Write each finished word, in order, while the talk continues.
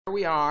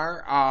we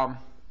are.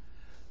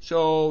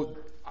 So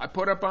I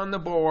put up on the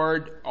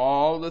board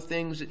all the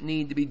things that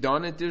need to be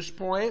done at this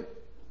point.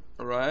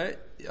 All right.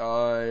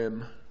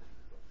 I'm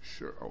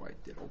sure. Oh, I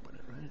did open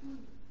it, right?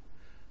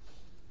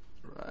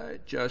 All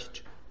right.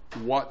 Just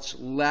what's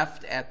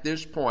left at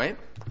this point.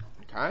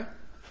 Okay.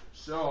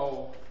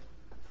 So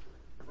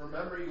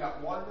remember, you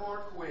got one more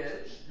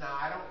quiz. Now,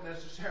 I don't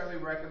necessarily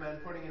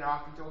recommend putting it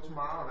off until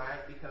tomorrow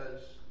night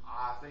because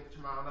I think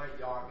tomorrow night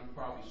you ought to be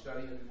probably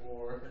studying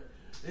for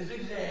this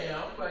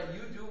exam, but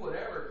you do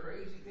whatever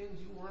crazy things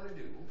you want to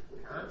do.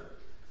 Okay?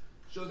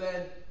 So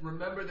then,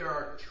 remember, there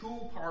are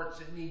two parts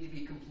that need to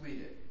be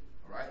completed.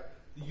 All right?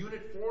 The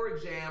Unit 4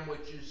 exam,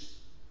 which is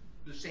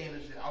the same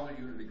as the other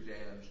unit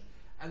exams,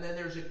 and then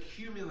there's a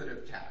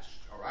cumulative test.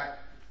 All right?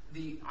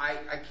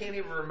 I can't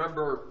even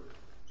remember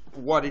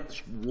what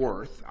it's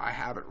worth. I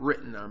have it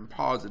written, I'm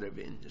positive,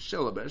 in the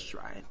syllabus,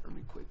 right? Let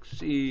me quick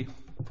see.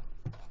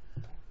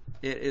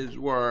 It is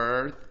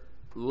worth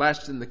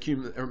less than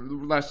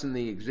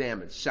the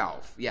exam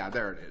itself. Yeah,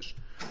 there it is.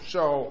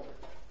 So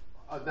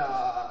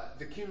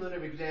the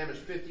cumulative exam is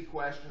 50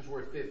 questions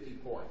worth 50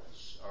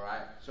 points. All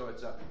right, so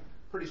it's a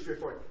pretty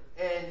straightforward,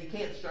 and you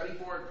can't study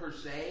for it per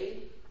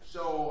se.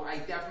 So I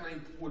definitely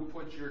would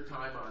put your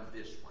time on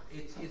this one.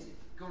 It's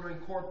going to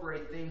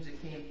incorporate things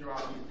that came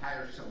throughout the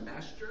entire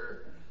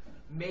semester.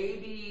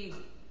 Maybe,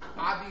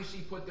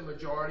 obviously, put the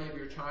majority of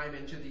your time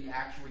into the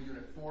actual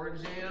Unit 4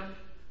 exam,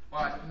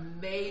 but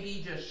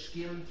maybe just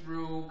skim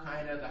through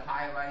kind of the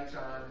highlights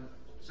on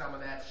some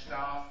of that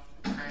stuff,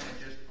 kind of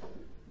just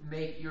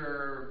make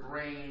your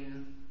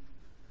brain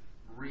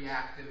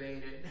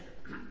reactivated,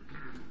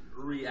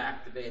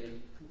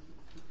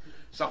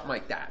 something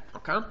like that,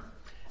 okay?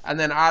 And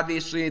then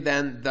obviously,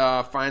 then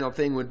the final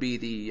thing would be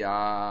the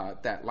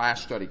that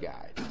last study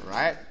guide,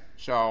 right?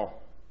 So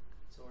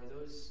are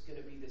those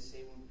going to be the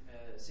same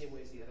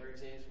way as the other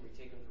exams, where we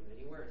take them from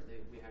anywhere, or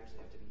do we actually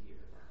have to be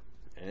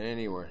here?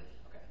 Anywhere.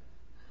 Okay.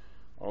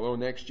 Although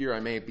next year I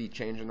may be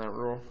changing that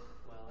rule.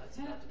 Well, that's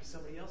about to be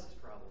somebody else's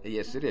problem.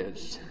 Yes, it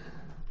is.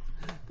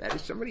 That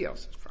is somebody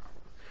else's problem.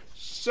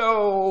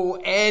 So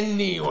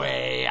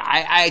anyway,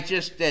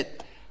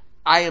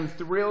 I am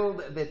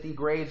thrilled that the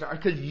grades are,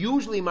 because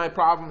usually my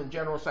problem in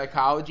general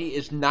psychology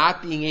is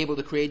not being able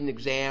to create an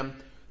exam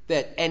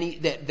that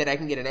I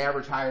can get an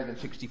average higher than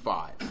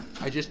 65.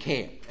 I just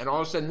can't. And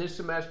all of a sudden this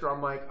semester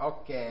I'm like,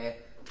 okay,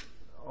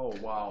 oh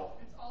wow.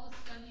 It's all the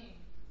studying.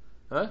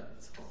 Huh?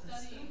 It's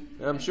studying.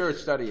 I'm sure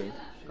it's studying.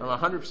 I'm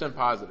 100%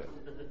 positive.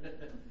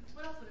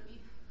 What else would it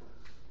be?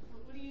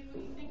 What do you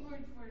think we're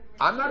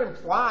I'm not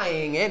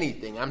implying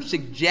anything. I'm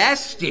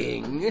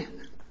suggesting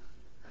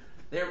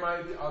there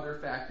might be other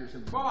factors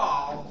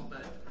involved,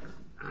 but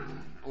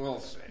we'll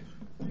see.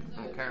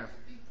 Okay.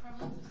 Big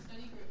prevalence of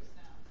study groups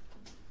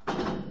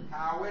now.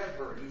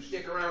 However, you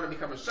stick around and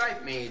become a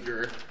psych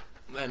major,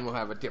 then we'll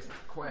have a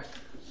different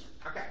question.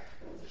 Okay.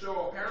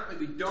 So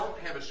apparently we don't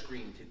have a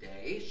screen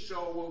today,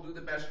 so we'll do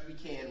the best we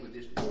can with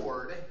this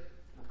board.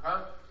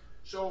 Okay.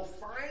 So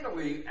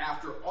finally,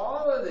 after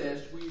all of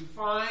this, we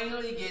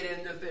finally get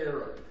into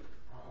therapy.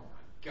 Oh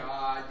my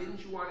God!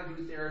 Didn't you want to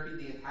do therapy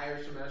the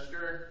entire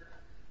semester?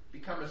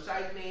 Become a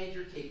psych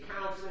major, take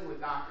counseling with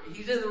Dr.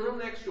 He's in the room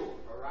next door,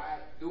 all right,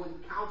 doing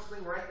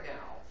counseling right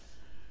now.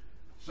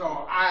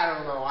 So I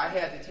don't know. I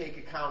had to take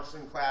a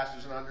counseling class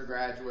as an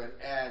undergraduate,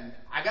 and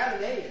I got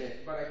an A in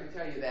it. But I can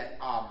tell you that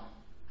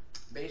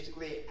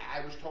basically,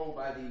 I was told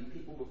by the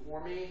people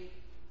before me,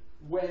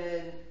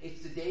 when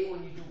it's the day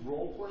when you do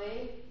role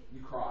playing,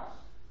 you cry.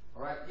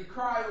 All right, you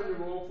cry when you're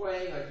role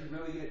playing, like you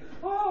really get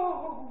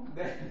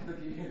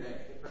then you get an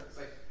A. It's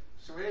like,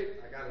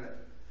 sweet, I got an A.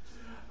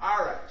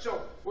 All right,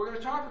 so we're going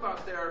to talk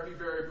about therapy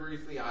very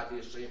briefly,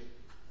 obviously.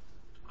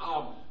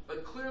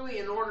 But clearly,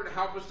 in order to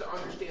help us to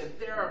understand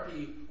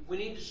therapy, we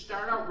need to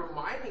start out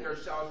reminding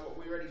ourselves what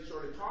we already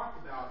sort of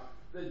talked about,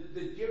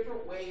 the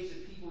different ways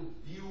that people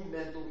view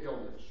mental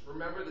illness.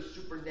 Remember the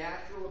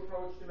supernatural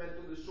approach to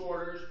mental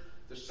disorders,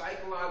 the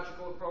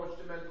psychological approach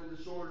to mental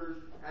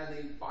disorders, and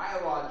the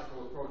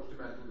biological approach to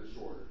mental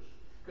disorders.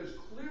 Because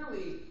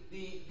clearly,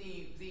 the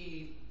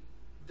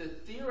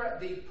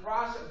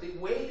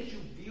way that you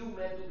view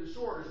mental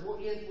disorders will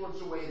influence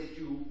the way that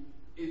you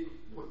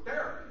put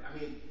therapy. I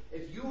mean,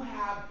 if you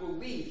have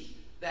beliefs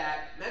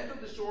that mental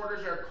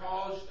disorders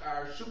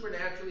are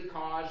supernaturally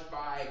caused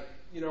by,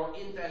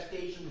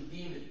 infestation with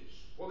demons,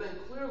 well then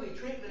clearly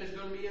treatment is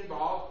going to be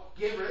involved.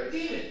 Get rid of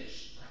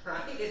demons,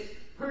 right? It's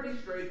pretty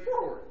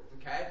straightforward,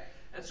 okay?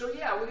 And so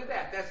yeah, look at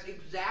that. That's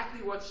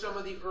exactly what some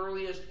of the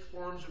earliest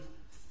forms of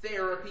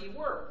therapy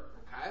were,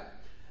 okay?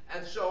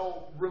 And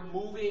so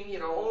removing,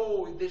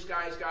 this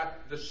guy's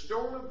got the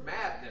stone of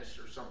madness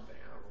or something.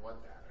 I don't know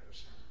what that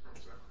is.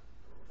 It's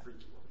a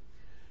freaky one.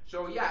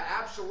 So yeah,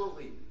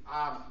 absolutely.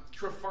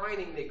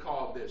 Trephining, they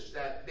called this.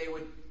 That they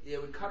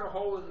would cut a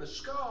hole in the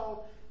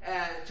skull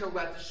and to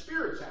let the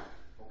spirits out.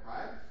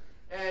 Okay.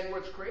 And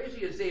what's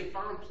crazy is they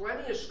found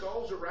plenty of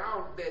skulls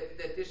around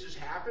that this has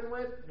happened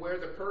with, where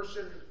the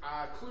person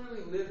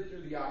clearly lived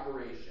through the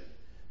operation,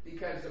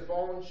 because the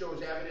bone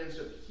shows evidence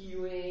of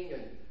healing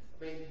and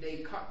they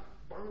cut.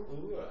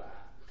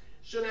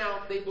 So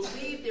now they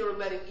believed they were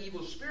letting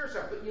evil spirits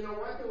out, but you know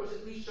what? There was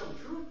at least some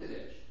truth to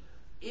this.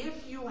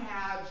 If you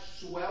have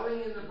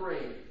swelling in the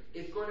brain,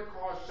 it's going to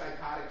cause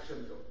psychotic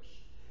symptoms.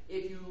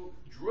 If you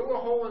drill a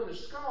hole in the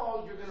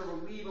skull, you're going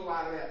to relieve a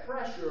lot of that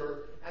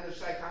pressure, and the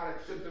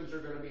psychotic symptoms are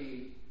going to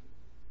be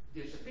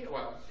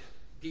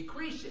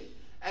decreasing.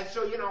 And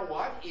so you know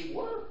what? It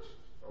worked,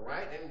 all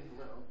right? And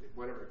well,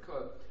 whatever it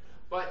could.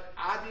 But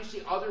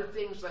obviously other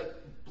things like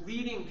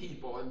bleeding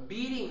people and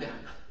beating them,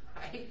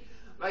 right?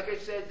 Like I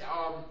said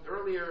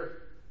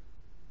earlier,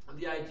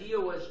 the idea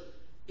was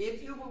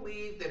if you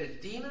believe that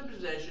it's demon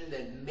possession,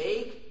 then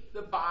make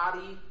the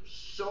body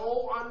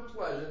so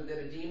unpleasant that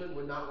a demon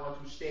would not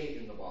want to stay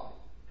in the body.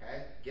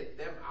 Okay? Get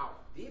them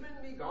out. Demon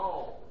be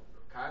gone.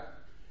 Okay?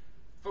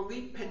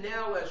 Philippe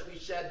Pinel, as we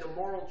said, the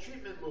moral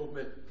treatment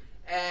movement,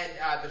 and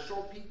the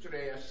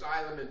Salpêtre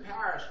Asylum in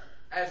Paris,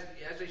 as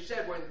I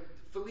said, when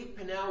Philippe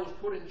Pinel was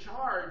put in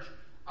charge,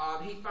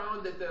 he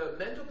found that the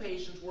mental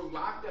patients were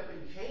locked up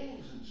in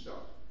chains and stuff.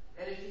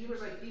 And he was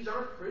like, these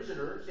aren't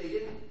prisoners. They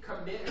didn't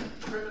commit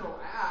a criminal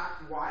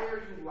act. Why are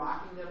you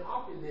locking them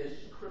up in this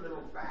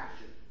criminal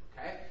fashion?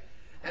 Okay?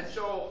 And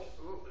so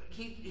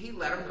he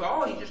let them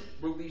go. He just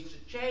released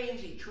the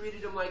chains. He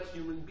treated them like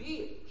human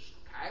beings.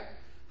 Okay?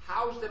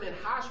 Housed them in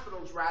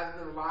hospitals rather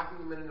than locking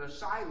them in an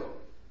asylum.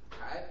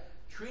 Okay?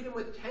 Treat them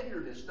with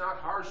tenderness, not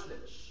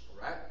harshness.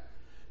 Right?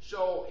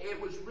 So it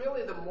was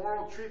really the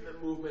moral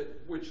treatment movement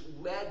which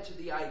led to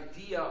the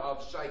idea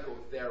of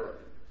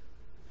psychotherapy.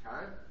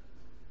 Okay?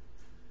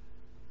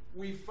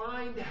 We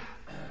find,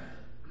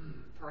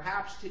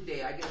 perhaps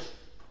today, I guess,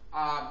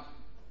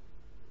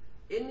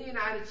 in the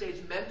United States,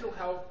 mental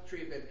health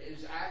treatment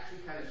is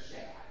actually kind of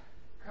sad.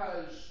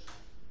 Because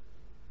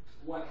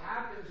what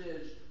happens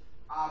is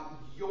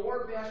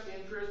your best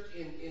interest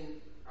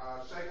in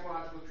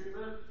psychological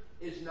treatment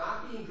is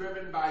not being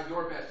driven by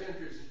your best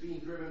interest. It's being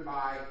driven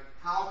by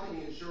how can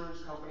the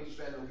insurance company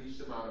spend the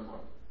least amount of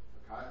money.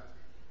 Okay?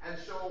 And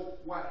so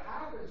what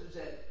happens is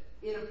that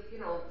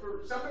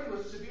for somebody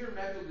with severe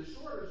mental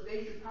disorders,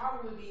 they should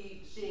probably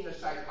be seeing a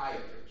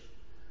psychiatrist.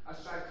 A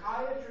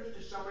psychiatrist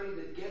is somebody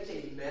that gets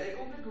a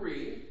medical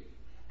degree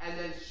and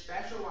then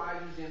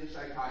specializes in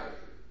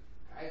psychiatry.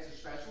 Okay? It's a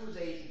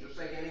specialization, just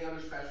like any other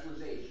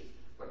specialization.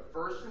 But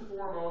first and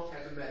foremost,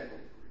 has a medical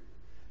degree.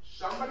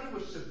 Somebody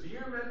with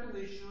severe mental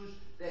issues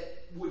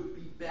that would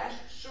be best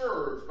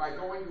served by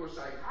going to a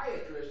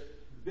psychiatrist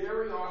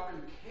very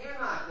often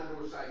cannot go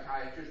to a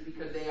psychiatrist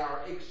because they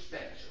are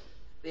expensive.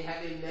 They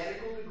have a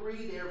medical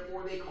degree,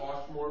 therefore they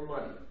cost more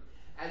money.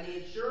 And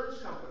the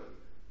insurance company,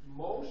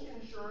 most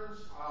insurance,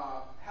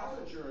 health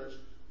insurance,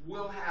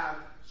 will have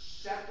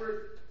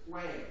separate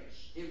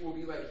plans. It will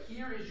be like,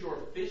 here is your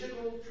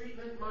physical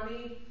treatment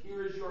money,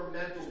 here is your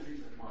mental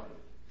treatment money.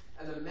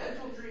 And the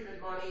mental treatment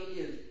money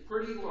is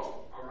pretty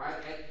low, all right?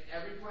 And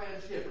every plan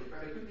is different,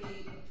 but it could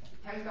be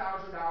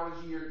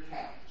 $10,000 a year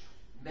capped,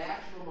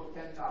 maximum of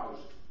 $10,000.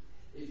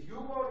 If you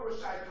go to a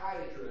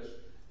psychiatrist,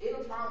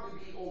 it'll probably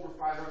be over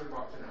 $500 an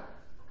hour,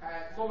 okay?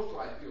 Most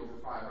likely over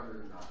 $500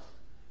 an hour.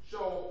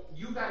 So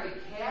you got a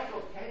cap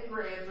of 10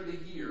 grand for the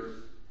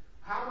year.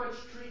 How much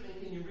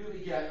treatment can you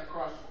really get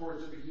across the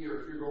course of a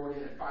year if you're going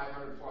in at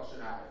 $500 plus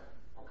an hour,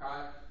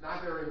 okay?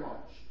 Not very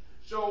much.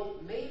 So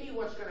maybe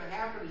what's going to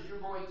happen is you're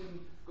going to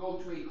go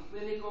to a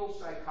clinical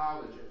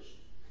psychologist.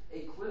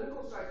 A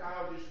clinical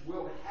psychologist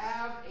will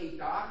have a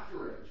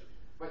doctorate,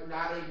 but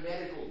not a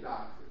medical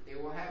doctorate. They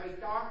will have a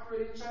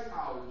doctorate in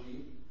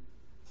psychology,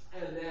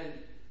 and then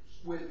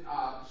with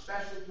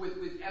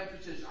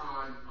emphasis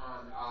on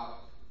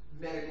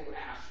medical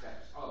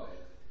aspects of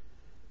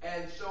it.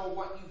 And so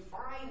what you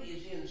find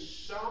is in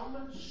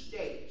some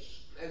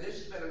states, and this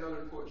has been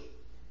another push,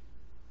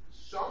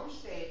 some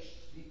states,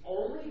 the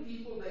only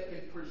people that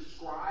can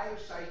prescribe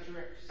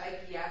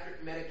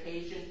psychiatric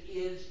medication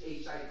is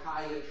a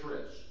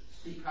psychiatrist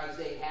because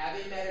they have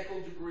a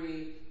medical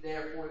degree,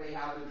 therefore they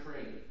have the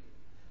training.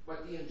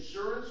 But the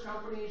insurance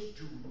companies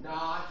do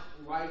not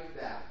like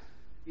that,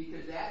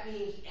 because that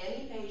means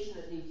any patient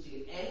that needs to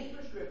get any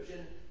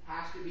prescription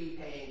has to be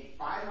paying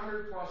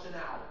 $500 plus an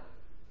hour.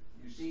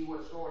 You see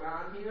what's going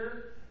on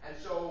here? And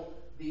so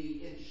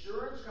the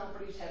insurance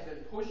companies have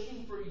been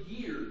pushing for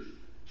years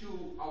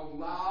to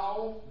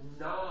allow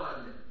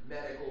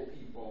non-medical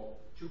people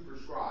to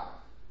prescribe.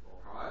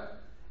 Okay?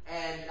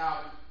 And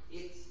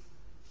it's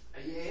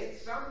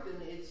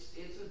something, it's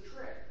a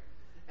trick.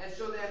 And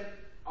so then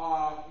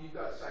you've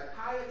got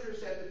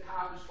psychiatrists at the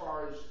top as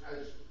far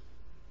as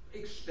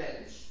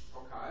expense,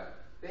 okay?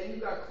 Then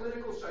you've got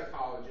clinical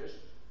psychologists.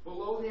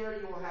 Below there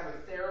you will have a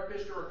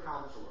therapist or a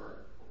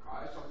counselor,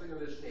 okay? Something of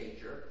this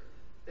nature.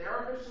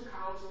 Therapists and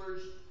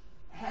counselors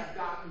have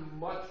gotten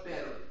much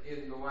better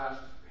in the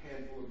last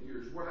handful of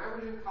years. When I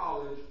was in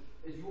college,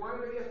 if you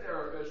wanted to be a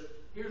therapist,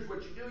 here's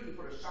what you do. You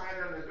put a sign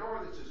on the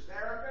door that says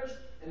therapist,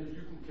 and if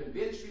you can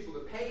convince people to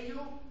pay you,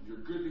 you're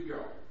good to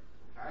go,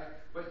 okay?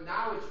 But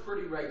now it's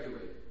pretty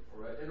regulated,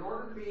 all right? In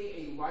order to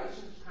be a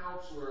licensed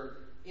counselor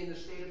in the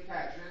state of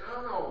Texas, and I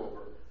don't know,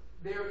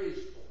 there is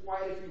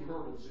quite a few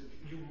hurdles.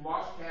 You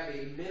must have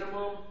a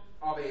minimum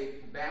of a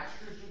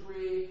master's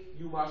degree.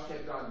 You must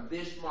have done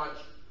this much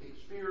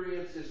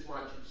experience, this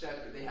much,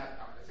 etc. They have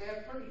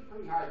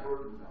pretty high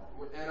burden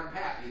though, and I'm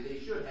happy they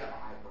should have a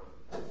high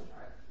burden.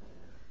 Right?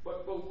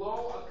 But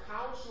below a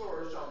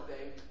counselor or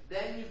something,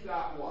 then you've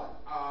got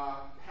what?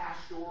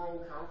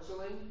 Pastoral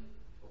counseling.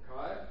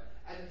 Okay,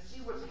 and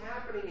see what's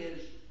happening is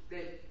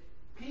that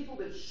people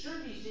that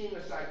should be seeing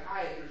a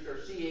psychiatrist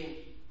are seeing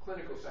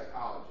clinical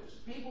psychologists.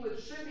 People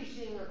that should be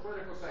seeing a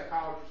clinical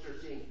psychologist are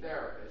seeing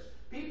therapists.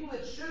 People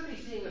that should be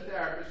seeing a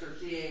therapist are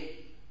seeing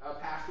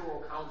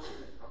pastoral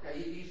counseling.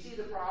 Okay, you see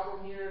the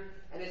problem here,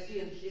 and it's the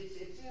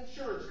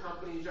insurance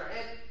companies are.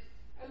 And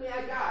I mean,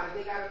 I got it.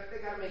 They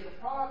got to make a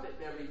profit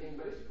and everything,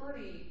 but it's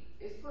pretty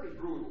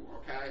brutal.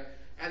 Okay,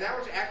 and that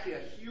was actually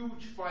a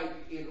huge fight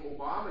in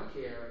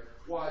Obamacare.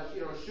 Was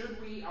should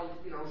we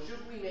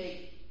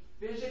make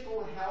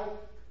physical health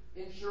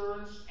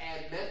insurance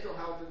and mental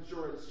health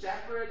insurance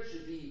separate?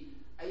 Should be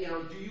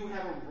do you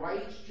have a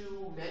right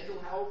to mental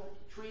health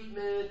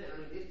treatment?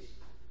 I mean,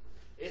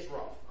 it's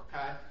rough.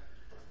 Okay.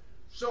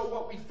 So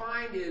what we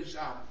find is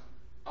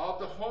of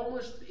the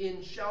homeless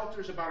in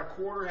shelters, about a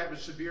quarter have a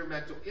severe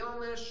mental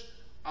illness.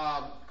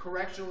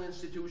 Correctional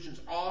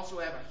institutions also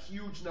have a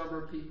huge number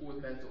of people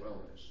with mental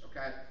illness.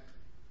 Okay.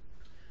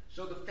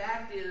 So the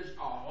fact is,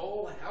 a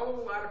whole hell of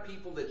a lot of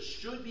people that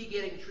should be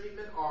getting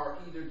treatment are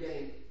either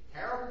getting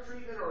terrible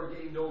treatment or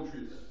getting no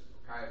treatment.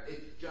 Okay,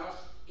 it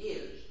just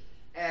is,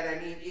 and I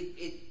mean,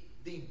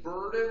 the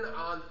burden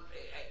on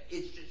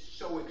it's just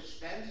so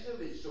expensive.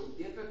 It's so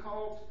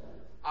difficult.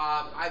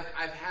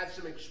 I've had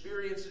some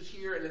experiences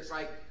here, and it's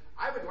like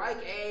I would like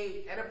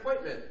an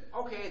appointment.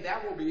 Okay,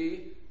 that will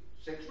be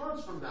 6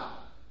 months from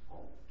now.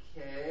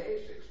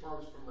 Okay, 6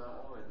 months from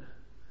now,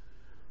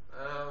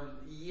 and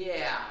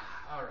yeah.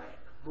 All right,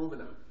 moving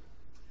on.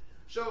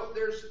 So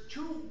there's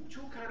two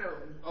kind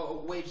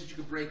of ways that you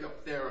can break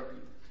up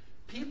therapy.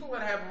 People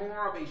that have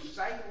more of a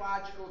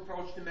psychological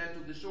approach to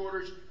mental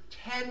disorders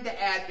tend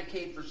to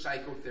advocate for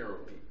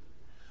psychotherapy.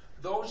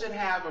 Those that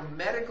have a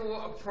medical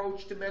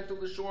approach to mental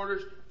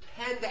disorders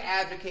tend to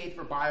advocate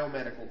for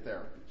biomedical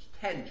therapies.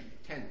 Tend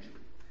to.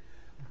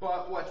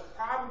 But what's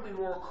probably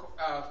more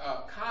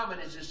common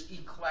is this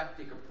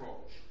eclectic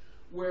approach,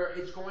 where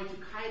it's going to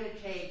kind of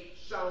take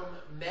some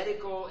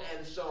medical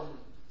and some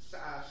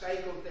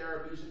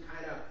psychotherapies and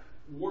kind of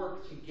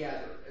work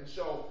together. And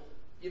so,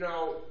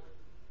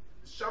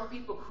 some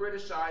people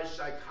criticize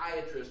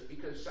psychiatrists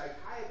because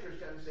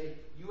psychiatrists tend to say,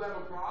 you have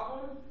a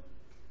problem,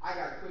 I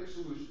got a quick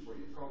solution for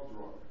you. It's called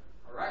drug.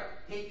 All right?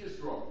 Take this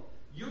drug.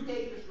 You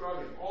take this drug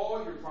and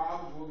all your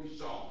problems will be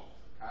solved.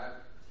 Okay?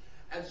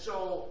 And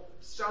so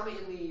some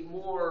in the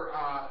more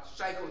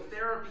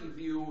psychotherapy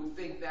view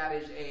think that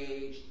is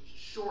a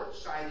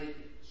short-sighted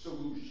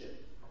solution.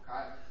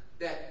 Okay?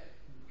 That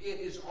it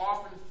is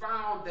often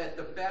found that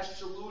the best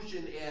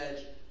solution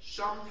is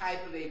some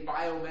type of a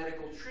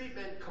biomedical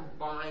treatment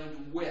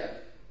combined with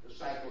the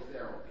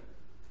psychotherapy.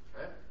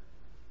 Okay?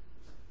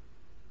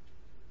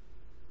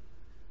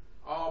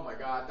 Oh my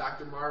God,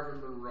 Dr.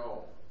 Marvin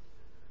Monroe.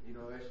 You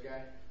know this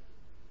guy?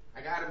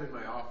 I got him in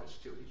my office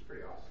too. He's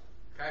pretty awesome.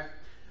 Okay?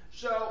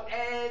 So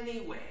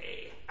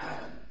anyway,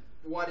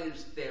 what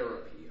is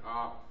therapy?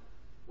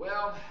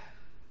 Well,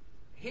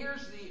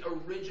 here's the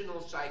original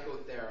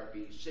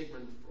psychotherapy,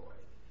 Sigmund Freud.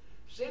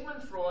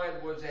 Sigmund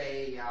Freud was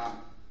he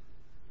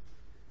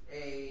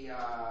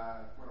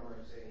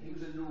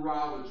was a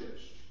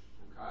neurologist,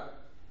 okay?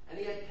 And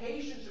he had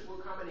patients that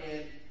were coming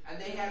in, and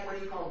they had what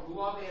he called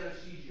glove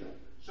anesthesia.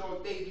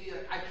 So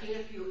I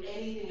can't feel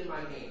anything in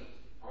my hand,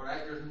 all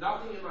right? There's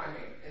nothing in my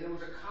hand. And it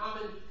was a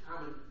common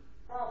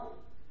problem.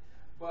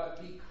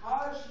 But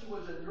because he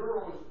was a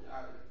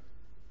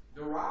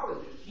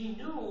neurologist, he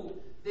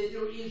knew that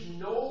there is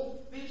no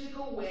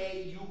physical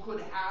way you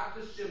could have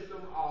the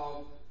symptom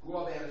of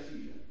glove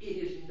anesthesia. It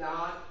is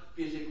not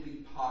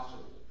physically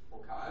possible,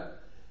 okay?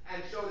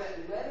 And so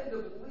that led him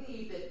to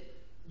believe that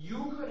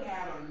you could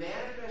have a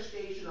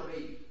manifestation of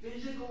a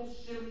physical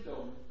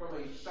symptom from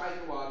a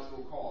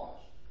psychological cause.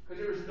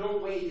 Because there is no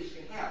way this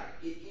can happen.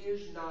 It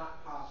is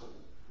not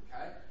possible,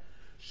 okay?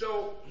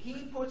 So he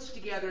puts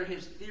together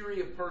his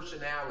theory of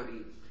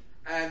personality,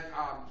 and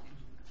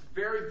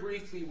very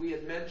briefly we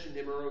had mentioned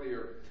him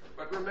earlier,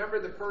 but remember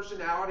the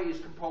personality is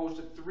composed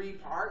of 3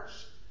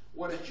 parts.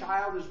 When a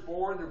child is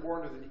born, they're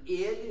born with an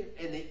id,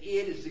 and the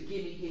id is the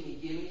gimme, gimme,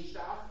 gimme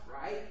stuff,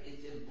 right?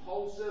 It's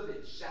impulsive,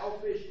 it's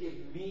selfish,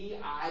 give me,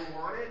 I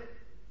want it.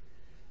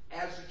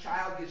 As the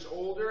child gets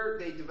older,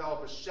 they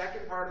develop a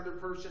second part of their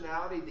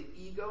personality, the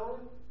ego.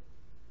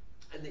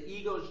 And the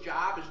ego's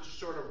job is to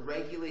sort of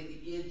regulate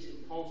the id's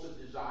impulsive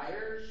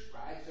desires,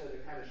 right? So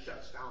it kind of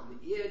shuts down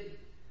the id.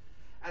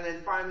 And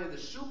then finally the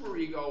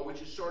superego,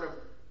 which is sort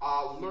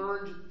of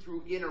learned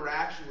through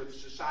interaction with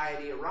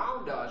society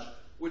around us,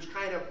 which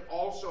kind of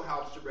also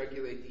helps to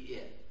regulate the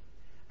id.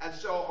 And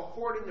so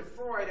according to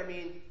Freud, I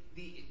mean,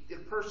 the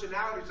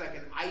personality is like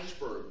an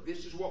iceberg.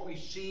 This is what we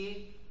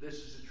see. This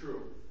is the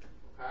truth.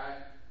 Okay?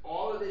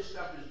 All of this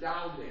stuff is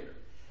down there.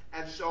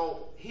 And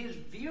so his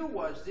view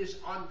was this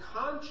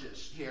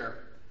unconscious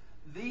here,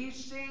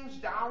 these things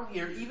down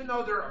here, even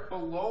though they're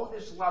below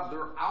this level,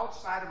 they're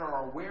outside of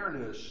our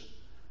awareness,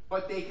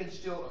 but they can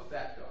still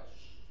affect us.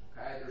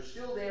 Okay? They're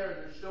still there,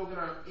 and they're still going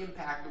to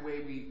impact the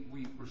way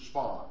we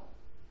respond.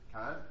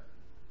 Okay?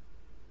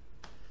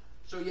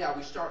 So yeah,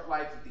 we start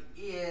life with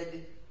the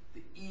id,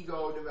 the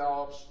ego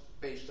develops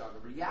based on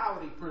the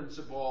reality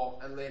principle,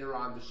 and later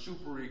on the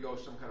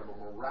superego, some kind of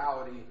a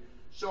morality.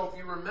 So if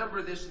you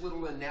remember this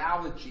little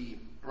analogy,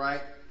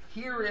 right,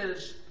 here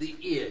is the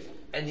id,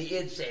 and the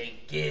id saying,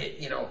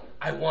 get,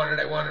 I want it,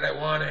 I want it, I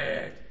want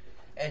it.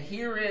 And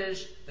here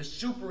is the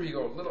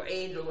superego, little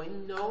angel,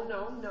 going, no,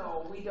 no,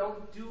 no, we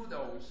don't do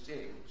those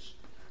things.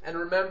 And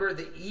remember,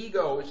 the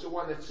ego is the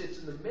one that sits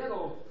in the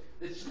middle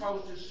that's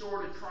supposed to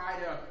sort of try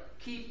to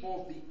keep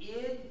both the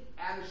id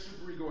and the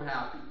superego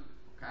happy.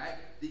 Okay?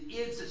 The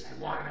id says,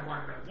 I want it, I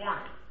want it, I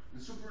want it.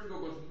 And the superego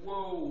goes,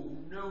 whoa,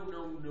 no,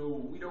 no, no,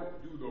 we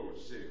don't do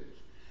those things.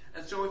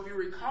 And so if you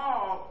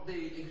recall,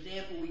 the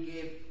example we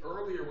gave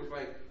earlier was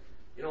like,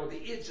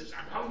 the id says,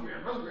 I'm hungry,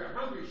 I'm hungry, I'm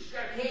hungry. She's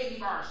got a candy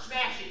bar,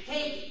 smash it,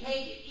 take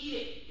it,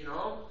 eat it,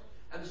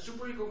 And the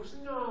superego goes,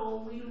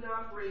 no, we do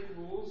not break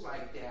rules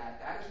like that.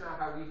 That is not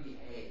how we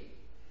behave.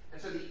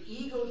 And so the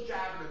ego's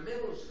job in the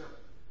middle is to go,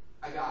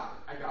 I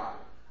got it.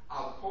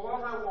 I'll pull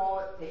out my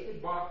wallet, take a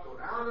buck, go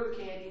down to the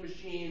candy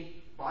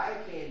machine, buy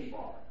a candy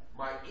bar.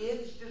 My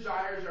id's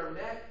desires are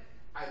met.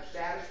 I've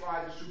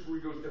satisfied the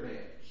superego's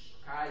demands.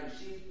 Okay,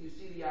 you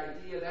see the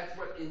idea. That's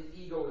what an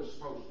ego is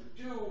supposed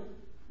to do.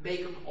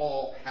 Make them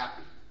all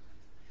happy.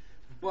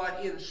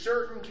 But in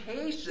certain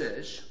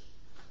cases,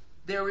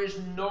 there is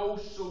no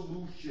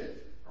solution.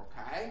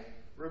 Okay,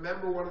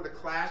 remember one of the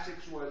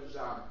classics was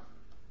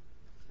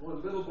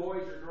when little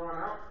boys are growing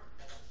up,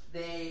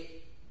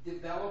 they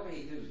develop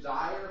a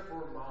desire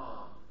for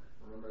mom.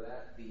 Remember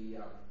that? The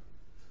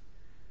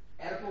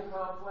Oedipal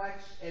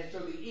complex. And so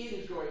the id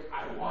is going,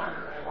 I want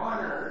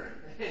her.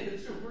 And the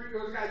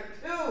superego is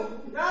like,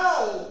 dude,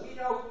 no, we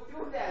don't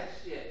do that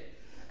shit.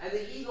 And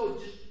the ego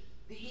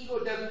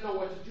doesn't know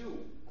what to do.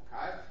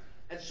 Okay?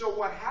 And so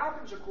what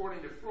happens,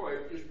 according to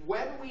Freud, is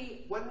when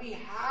we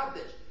have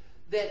this,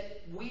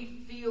 that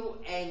we feel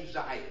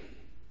anxiety.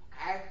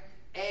 Okay?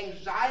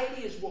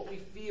 Anxiety is what we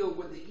feel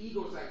when the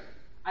ego's like,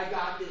 I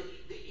got the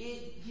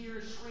id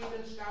here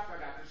screaming stuff. I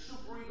got the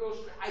superego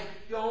screaming. I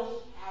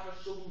don't have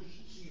a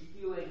solution, so you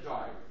feel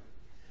anxiety.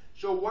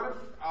 So one of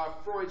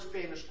Freud's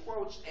famous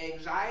quotes,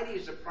 anxiety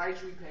is the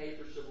price we pay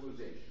for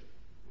civilization.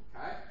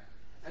 Okay?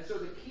 And so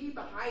the key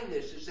behind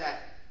this is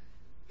that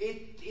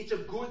it's a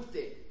good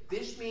thing.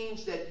 This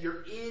means that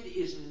your id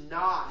is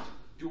not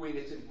doing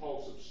its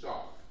impulsive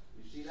stuff.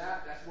 You see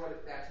that? That's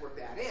what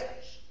that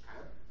is.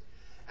 Okay?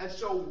 And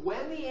so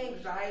when the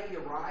anxiety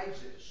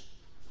arises,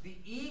 the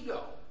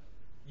ego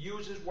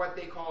uses what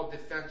they call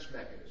defense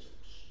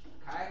mechanisms.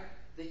 Okay?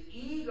 The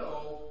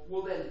ego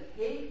will then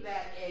take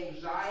that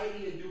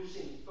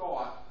anxiety-inducing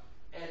thought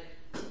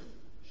and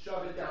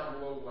shove it down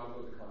below the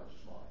level of the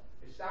conscious mind.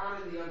 It's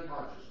down in the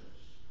unconsciousness.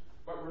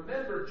 But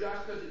remember,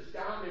 just because it's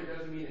down there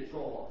doesn't mean it's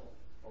gone.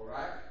 All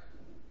right?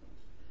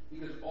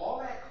 Because all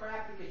that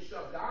crap that gets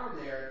shoved down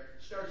there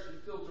starts to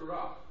filter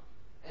up.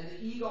 And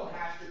the ego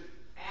has to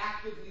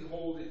actively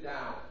hold it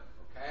down.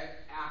 Okay?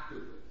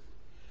 Actively.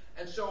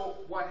 And so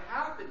what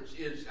happens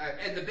is,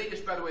 and the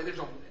biggest, by the way,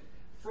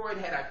 Freud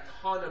had a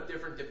ton of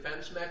different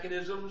defense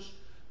mechanisms.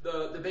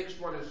 The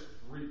biggest one is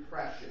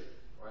repression,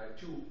 right?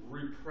 To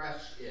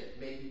repress it,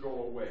 make it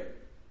go away.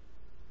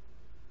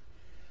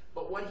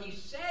 But what he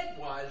said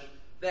was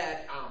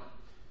that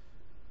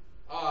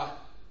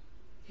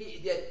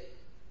that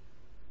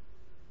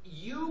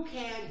you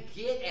can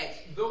get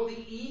at, though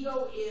the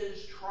ego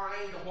is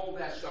trying to hold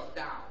that stuff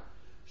down,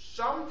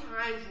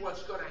 sometimes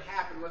what's going to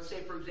happen, let's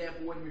say, for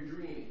example, when you're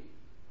dreaming,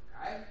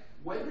 okay?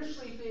 When you're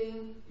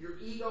sleeping, your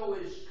ego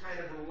is kind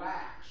of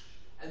relaxed,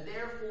 and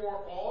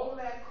therefore all of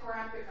that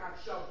crap that got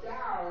shoved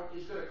down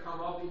is going to come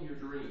up in your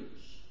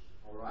dreams,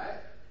 all right?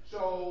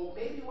 So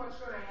maybe what's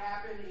going to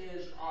happen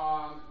is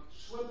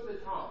slip of the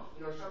tongue.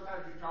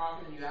 Sometimes you're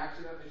talking and you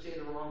accidentally say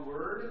the wrong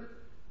word.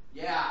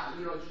 Yeah,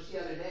 just the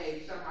other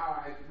day,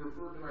 somehow I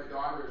referred to my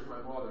daughter as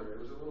my mother. It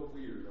was a little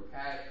weird,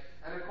 okay?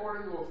 And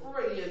according to a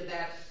Freudian,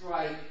 that's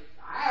like,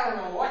 I don't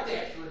know what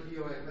that's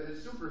revealing, but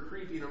it's super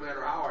creepy no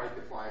matter how I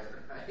define it,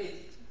 right?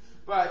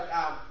 But,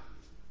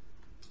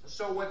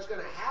 so what's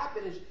going to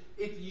happen is,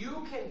 if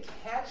you can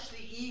catch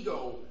the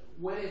ego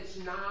when it's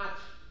not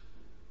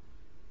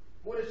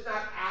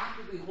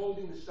actively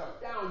holding the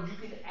stuff down, you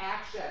can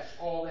access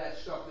all that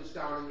stuff that's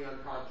down in the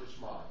unconscious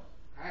mind,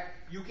 okay?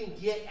 You can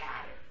get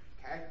at it.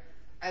 Okay?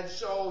 And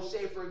so,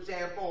 say for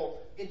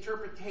example,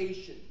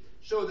 interpretation.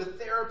 So the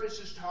therapist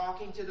is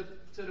talking to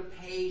the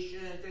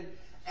patient,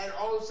 and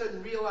all of a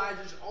sudden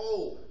realizes,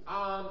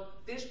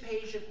 this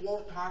patient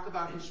won't talk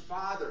about his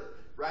father,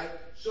 right?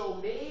 So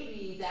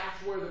maybe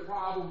that's where the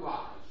problem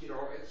lies, And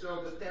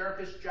so the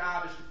therapist's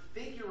job is to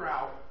figure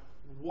out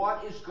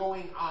what is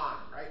going on,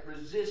 right?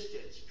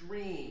 Resistance,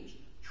 dreams,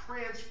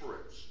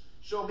 transference.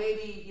 So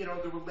maybe, you know,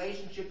 the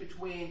relationship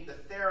between the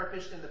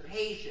therapist and the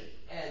patient,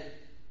 and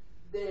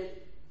the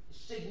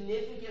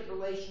significant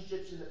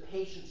relationships in the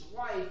patient's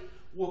life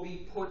will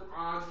be put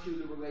onto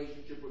the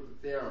relationship with the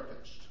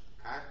therapist,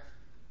 okay?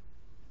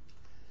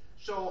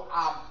 So,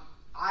 I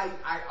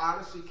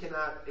honestly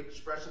cannot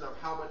express enough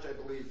how much I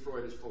believe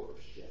Freud is full of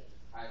shit.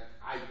 I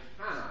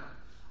cannot.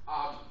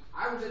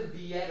 I was in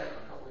Vienna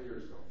a couple of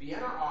years ago,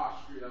 Vienna,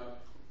 Austria,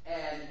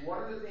 and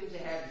one of the things they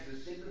had is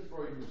the Sigmund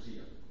Freud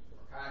Museum,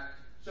 okay?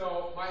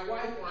 So my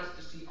wife wants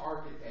to see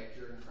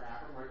architecture and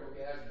crap. I'm like,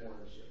 okay, that's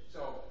boring shit.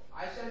 So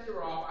I sent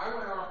her off. I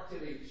went off to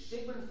the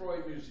Sigmund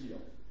Freud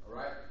Museum, all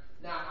right?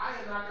 Now, I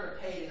am not going to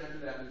pay to enter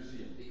that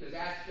museum because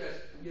that's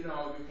just, you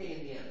know, you're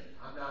paying the enemy.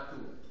 I'm not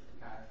doing it,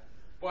 okay?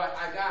 But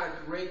I got a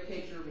great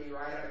picture of me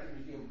right out of the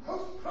museum.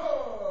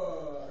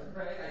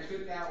 Right? I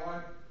took that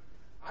one.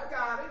 I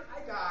got it,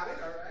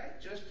 all right?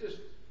 Just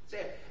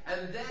say it.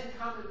 And then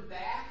coming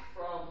back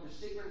from the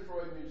Sigmund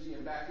Freud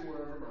Museum, back to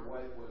wherever my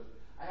wife was,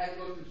 I had to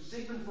go to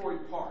Sigmund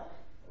Freud Park,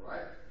 all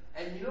right?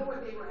 And you know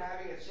what they were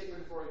having at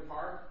Sigmund Freud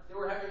Park? They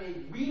were having a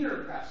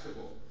Wiener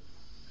Festival.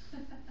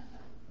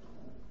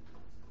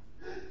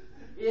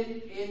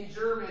 In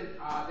German,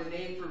 the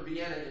name for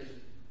Vienna is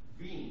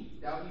Wien,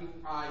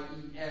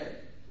 W-I-E-N.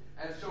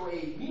 And so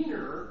a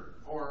Wiener,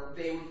 or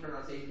they would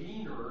pronounce a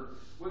Wiener,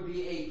 would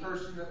be a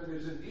person that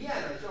lives in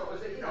Vienna. So it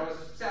was, you know, it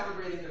was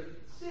celebrating the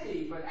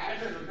city, but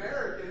as an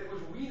American, it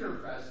was Wiener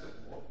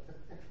Festival.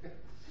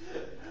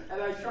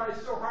 And I tried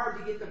so hard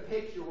to get the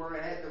picture where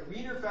I had the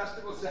Wiener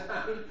Festival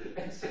sign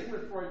and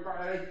Sigmund Freud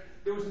Park.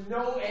 There was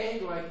no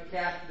angle I could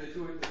capture the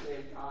two at the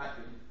same time.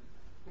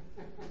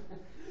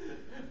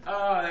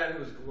 Oh, that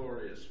was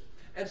glorious.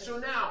 And so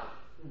now,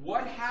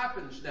 what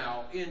happens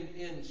now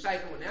in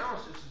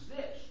psychoanalysis is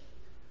this.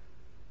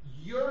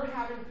 You're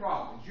having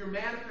problems. You're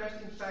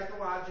manifesting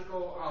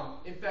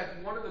psychological, in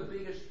fact, one of the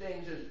biggest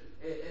things is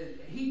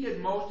he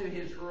did most of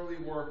his early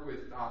work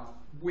with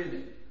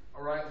women,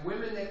 all right?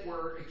 Women that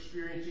were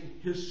experiencing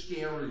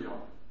hysteria.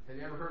 Have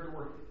you ever heard the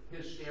word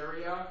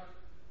hysteria?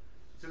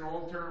 It's an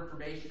old term for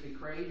basically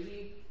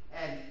crazy,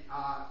 and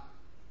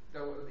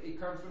it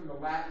comes from the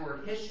Latin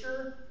word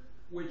hyster,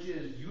 which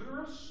is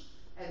uterus,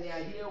 and the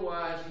idea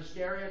was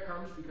hysteria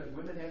comes because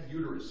women have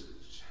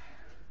uteruses.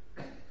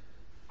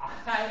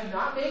 I'm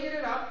not making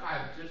it up,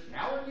 I'm just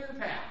telling you the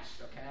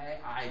past, okay?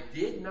 I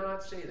did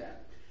not say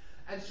that.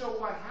 And so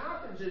what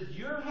happens is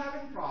you're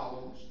having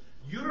problems,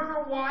 you don't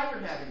know why you're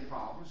having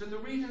problems, and the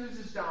reason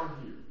is down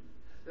here.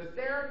 The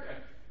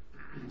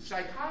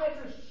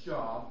psychiatrist's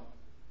job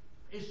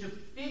is to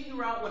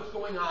figure out what's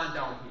going on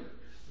down here,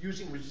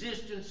 using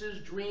resistances,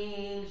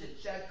 dreams,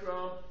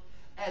 etc.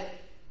 And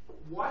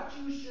what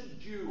you should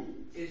do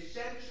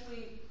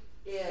essentially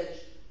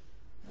is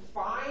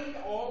find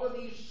all of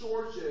these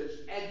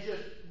sources and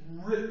just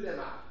rip them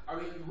out. I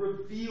mean,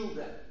 reveal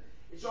them.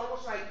 It's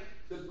almost like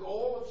the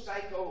goal of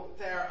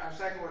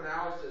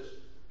psychoanalysis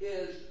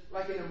is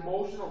like an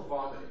emotional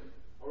vomiting.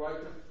 All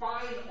right, to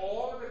find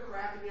all of the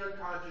crap in the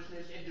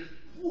unconsciousness and just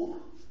whoosh,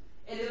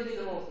 and it'll be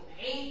the most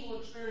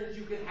painful experience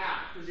you can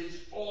have because it's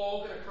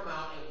all going to come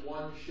out in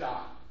one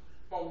shot.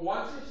 But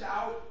once it's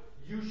out,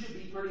 you should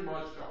be pretty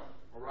much done.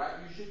 All right,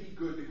 you should be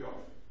good to go.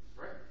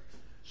 Right?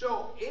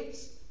 So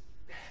it's,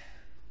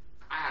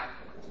 I don't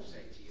know what to say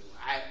to you.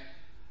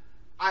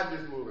 I'm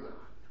just moving on.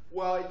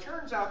 Well, it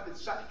turns out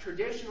that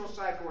traditional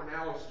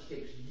psychoanalysis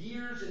takes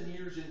years and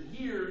years and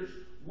years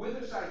with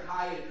a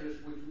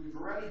psychiatrist, which we've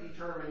already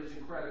determined is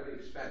incredibly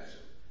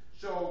expensive.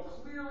 So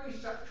clearly,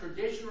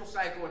 traditional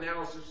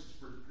psychoanalysis is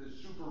for the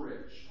super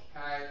rich,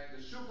 okay?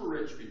 The super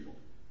rich people.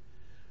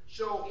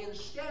 So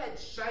instead,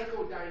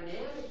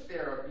 psychodynamic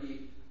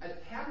therapy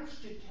attempts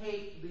to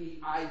take the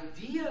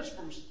ideas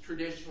from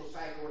traditional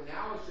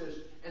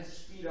psychoanalysis and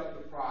speed up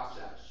the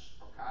process,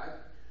 okay?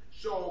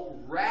 So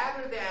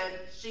rather than,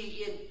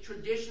 see, in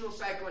traditional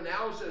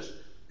psychoanalysis,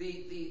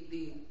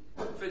 the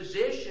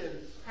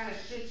physician kind of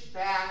sits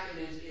back and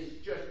is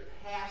just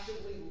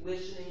passively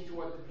listening to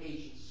what the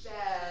patient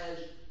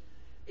says.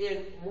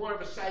 In more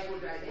of a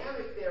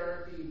psychodynamic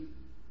therapy,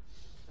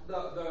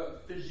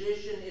 the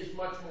physician is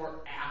much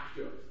more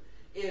active,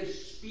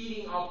 is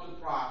speeding up the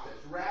process.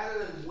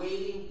 Rather than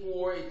waiting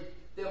for it,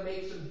 they'll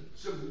make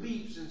some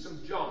leaps and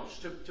some jumps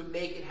to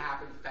make it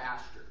happen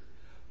faster.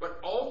 But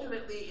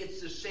ultimately,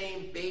 it's the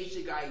same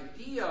basic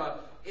idea,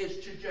 is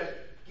to just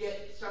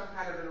get some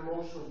kind of an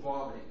emotional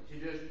vomiting, to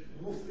just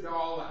woof it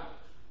all out,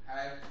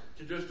 okay?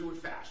 To just do it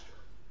faster,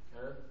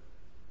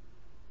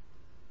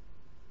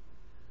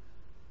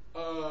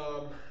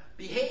 okay?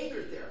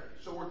 Behavior therapy.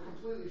 So we're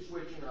completely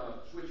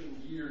switching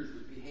gears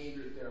with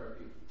behavior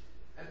therapy.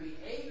 And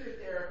behavior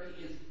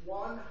therapy is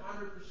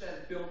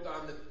 100% built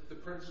on the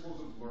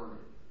principles of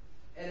learning.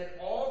 And it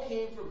all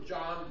came from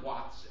John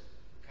Watson,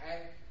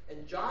 okay?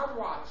 And John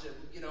Watson,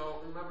 you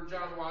know, remember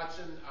John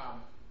Watson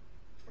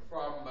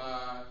from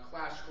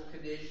classical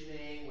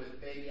conditioning with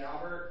Baby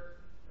Albert?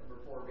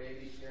 Remember poor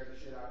baby scared the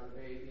shit out of the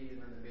baby,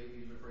 and then the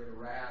baby's afraid of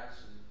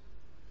rats. And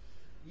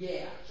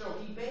yeah, so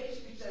he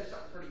basically says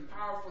something pretty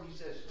powerful. He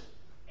says,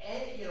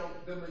 you know,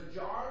 the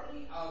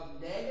majority of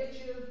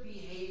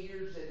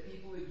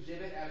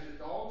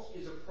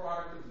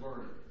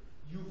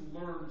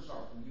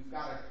something. You've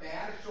got a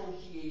bad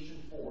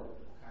association for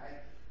it, okay?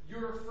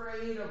 You're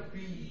afraid of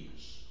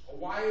bees.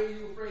 Why are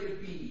you afraid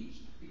of bees?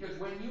 Because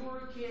when you were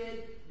a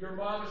kid, your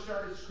mama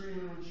started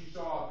screaming when she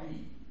saw a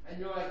bee. And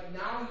you're like,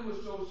 now you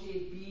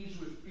associate bees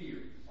with fear,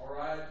 all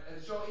right?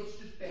 And so it's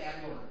just bad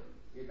learning.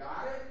 You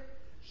got it?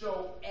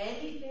 So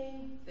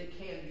anything that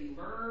can be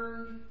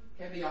learned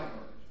can be unlearned.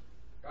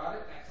 Got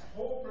it? That's the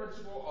whole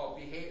principle of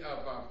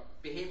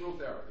behavioral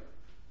therapy,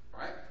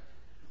 right?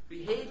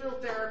 Behavioral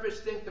therapists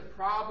think the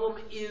problem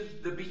is,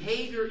 the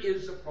behavior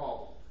is the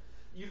problem.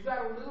 You've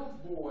got a little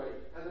boy,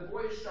 and the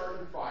boy is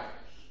starting fires.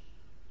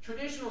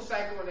 Traditional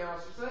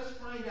psychoanalysis, let's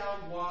find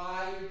out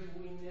why you're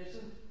doing this,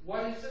 and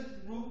what is the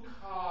root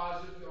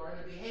cause of your, and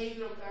a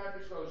behavioral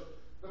therapist goes,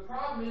 the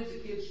problem is the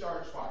kid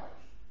starts fires.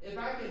 If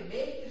I can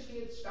make this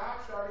kid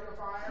stop starting a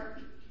fire,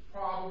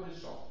 problem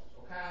is solved,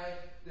 okay?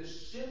 The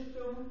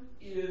symptom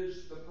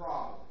is the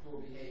problem to a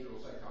behavioral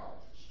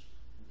psychologist,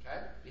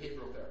 okay?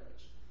 Behavioral therapist.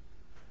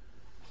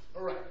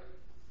 All right.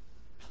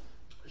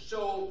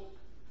 So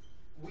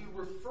we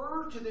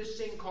refer to this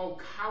thing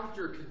called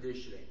counter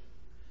conditioning.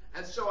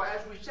 And so as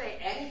we say,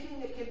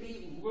 anything that can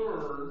be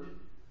learned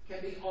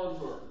can be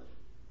unlearned,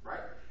 right?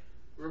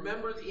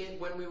 Remember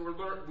when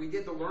we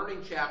did the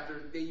learning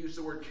chapter, they used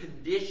the word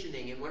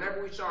conditioning, and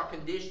whenever we saw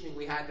conditioning,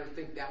 we had to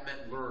think that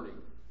meant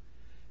learning.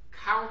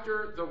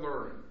 Counter the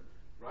learning,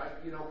 right?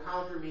 You know,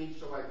 counter means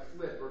to like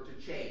flip or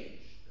to change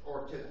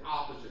or to the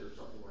opposite or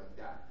something like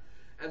that.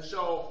 And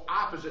so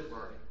opposite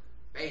learning,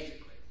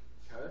 basically,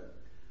 okay?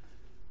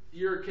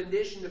 You're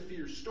conditioned to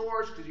fear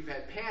stores because you've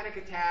had panic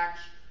attacks.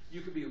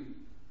 You could be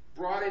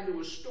brought into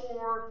a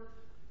store,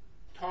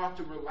 taught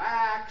to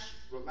relax,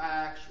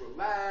 relax,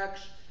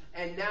 relax,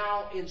 and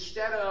now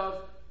instead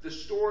of the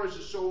store is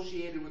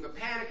associated with a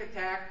panic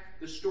attack,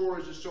 the store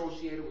is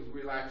associated with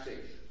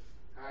relaxation.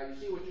 You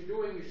see what you're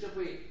doing? You're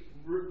simply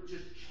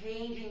just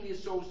changing the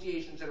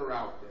associations that are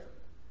out there.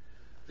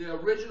 The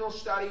original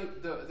study,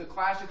 the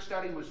classic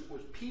study was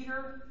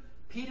Peter.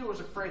 Peter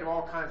was afraid of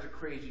all kinds of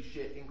crazy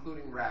shit,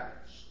 including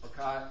rabbits,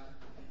 okay?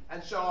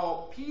 And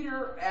so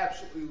Peter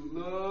absolutely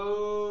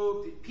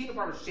loved peanut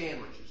butter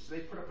sandwiches. So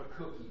they put up a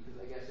cookie because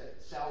I guess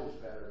that sells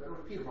better. But it was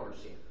peanut butter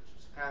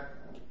sandwiches, okay?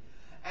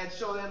 And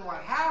so then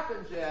what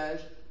happens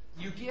is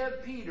you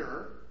give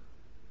Peter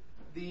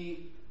the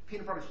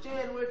peanut butter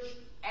sandwich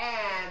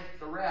and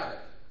the rabbit.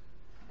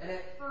 And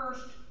at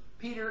first,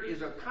 Peter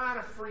is kind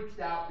of freaked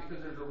out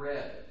because there's a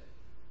rabbit.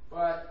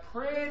 But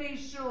pretty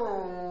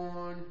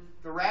soon,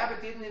 the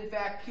rabbit didn't in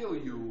fact kill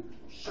you,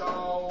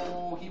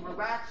 so he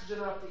relaxes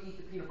enough to eat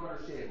the peanut butter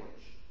sandwich.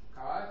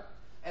 Okay?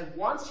 And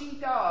once he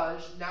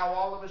does, now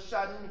all of a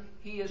sudden,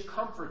 he is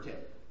comforted.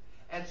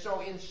 And so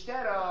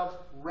instead of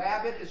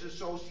rabbit is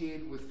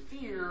associated with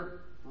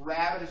fear,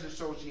 rabbit is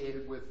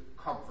associated with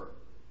comfort.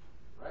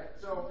 Right?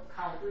 So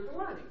counter the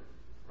learning.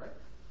 Right?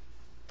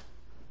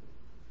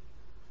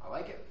 I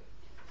like it.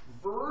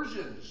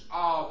 Versions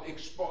of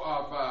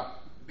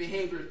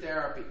behavior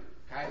therapy.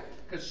 Okay?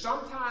 Because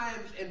sometimes,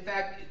 in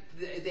fact,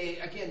 they,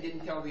 again,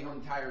 didn't tell the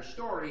entire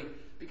story,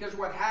 because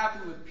what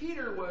happened with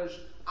Peter was,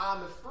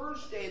 on the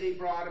first day they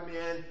brought him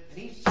in, and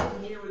he's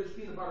sitting here with his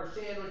peanut butter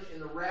sandwich,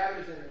 and the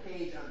rabbit is in a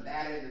cage on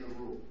that end of the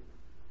room.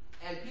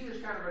 And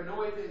Peter's kind of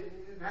annoyed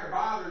and kind of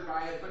bothered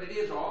by it, but it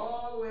is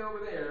all the way over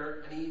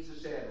there, and he eats the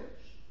sandwich.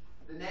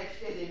 The next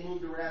day they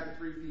moved the rabbit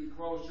 3 feet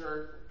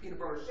closer, peanut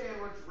butter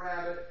sandwich,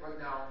 rabbit, like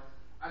now,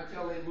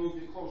 until they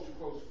moved it closer,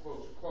 closer,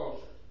 closer,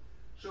 closer.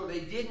 So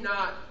they did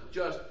not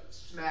just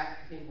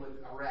smack him with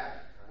a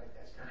rabbit, right?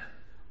 That's kind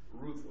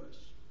of ruthless.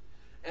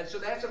 And so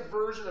that's a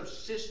version of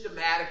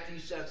systematic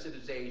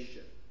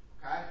desensitization,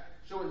 okay?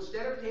 So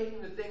instead of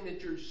taking the thing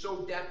that you're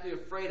so deathly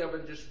afraid of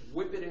and just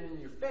whipping it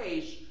in your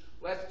face,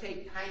 let's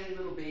take tiny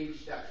little baby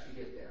steps to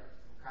get there,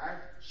 okay?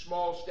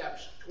 Small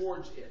steps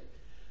towards it.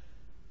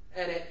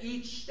 And at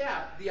each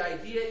step, the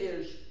idea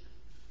is,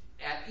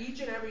 at each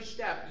and every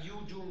step, you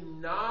do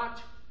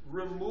not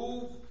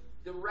remove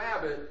the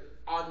rabbit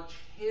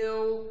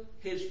until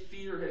his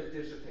fear has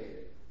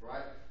dissipated,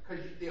 right?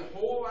 Because the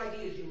whole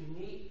idea is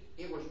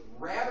it was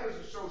rabbit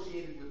is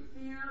associated with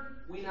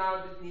fear. We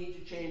now need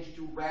to change it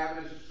to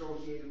rabbit is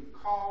associated with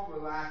calm,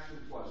 relaxed,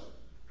 and pleasant,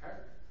 okay?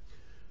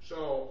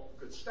 So,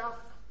 good stuff.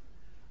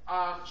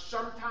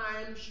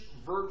 Sometimes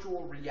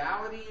virtual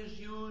reality is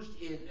used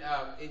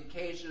in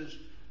cases.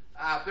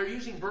 They're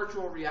using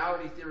virtual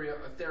reality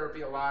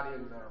therapy a lot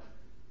in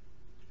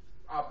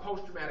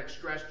post-traumatic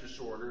stress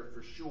disorder,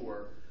 for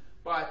sure.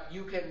 But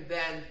you can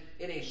then,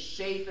 in a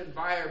safe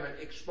environment,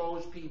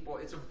 expose people.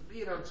 It's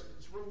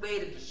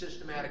related to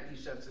systematic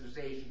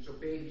desensitization. So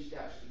baby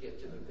steps to get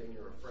to the thing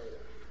you're afraid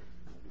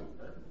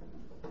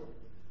of.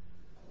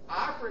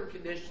 Operant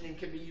conditioning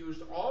can be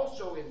used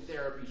also in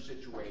therapy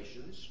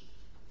situations.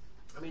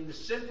 I mean, the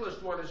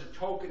simplest one is a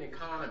token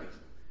economy.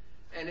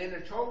 And in a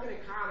token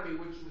economy,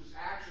 which was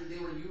actually,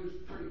 they were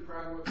used pretty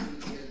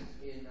prevalently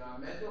in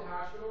mental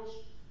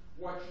hospitals,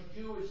 what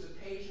you do is the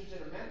patients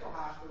in a mental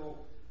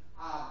hospital,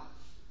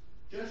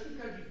 just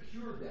because you've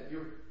cured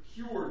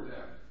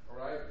them, all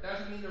right,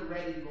 doesn't mean they're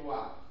ready to go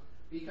out.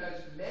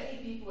 because many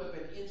people have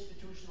been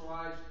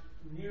institutionalized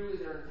nearly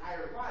their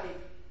entire life,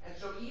 and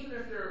so even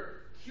if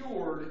they're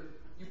cured,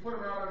 you put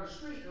them out on the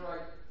street, and they're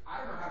like, I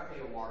don't know how to pay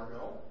a water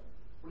bill.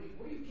 What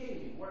are you kidding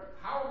me?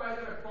 How am I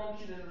going to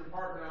function in an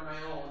apartment on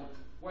my own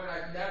when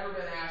I've never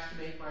been asked to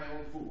make my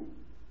own food?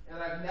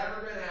 And I've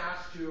never been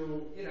asked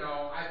to,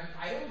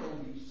 I don't know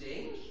these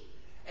things.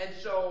 And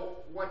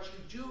so what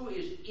you do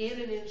is, in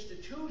an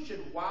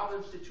institution, while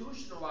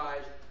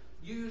institutionalized,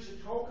 you use a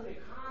token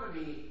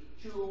economy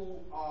to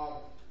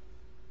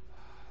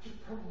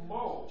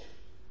promote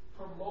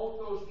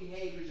those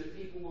behaviors that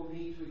people will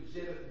need to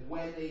exhibit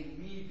when they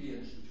leave the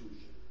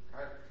institution.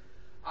 Okay?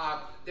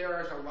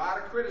 There is a lot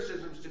of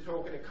criticisms to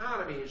token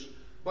economies,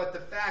 but the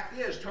fact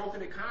is,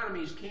 token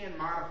economies can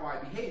modify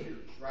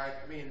behaviors, right?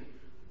 I mean,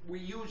 we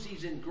use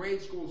these in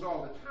grade schools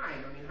all the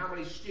time. I mean, how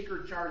many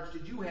sticker charts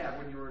did you have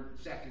when you were in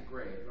 2nd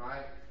grade,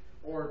 right?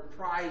 Or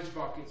prize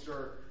buckets,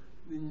 or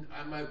in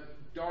my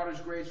daughter's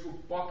grade school,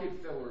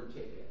 bucket filler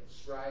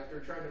tickets, right?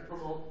 They're trying to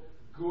promote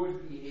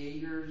good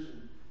behaviors.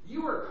 And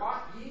you were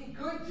caught being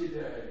good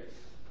today.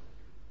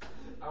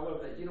 I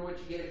love that. You know what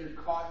you get if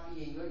you're caught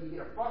being good? You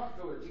get a bucket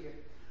filler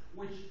ticket,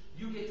 which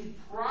you get to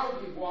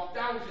proudly walk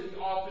down to the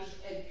office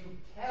and you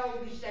tell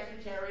the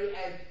secretary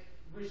and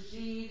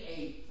receive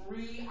a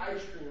free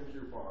ice cream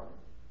coupon.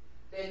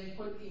 Then you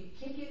put the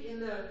ticket in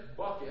the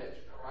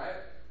bucket, all right?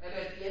 And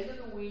at the end of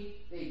the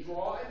week, they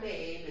draw a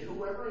name, and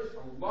whoever is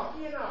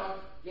lucky enough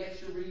gets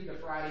to read the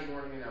Friday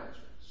morning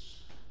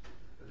announcements.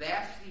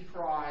 That's the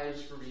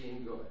prize for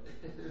being good.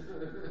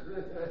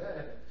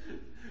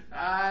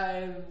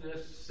 I'm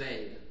just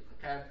saying,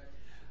 okay?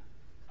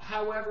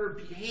 However,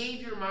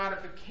 behavior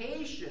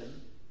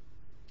modification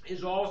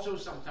is also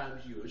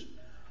sometimes used.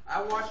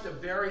 I watched a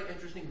very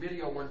interesting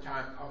video one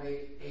time of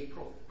a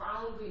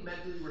profoundly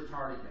mentally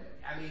retarded man.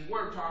 I mean,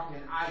 we're talking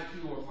an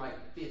IQ of like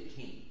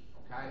 15,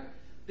 okay?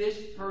 This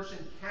person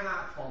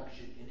cannot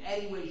function in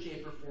any way,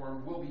 shape, or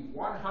form, will be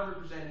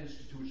 100%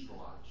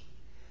 institutionalized.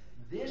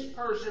 This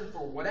person,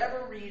 for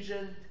whatever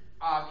reason,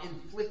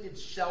 inflicted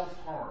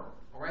self-harm,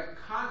 all right?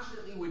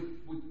 Constantly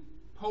would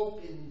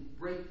poke and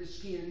break the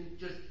skin,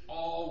 just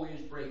always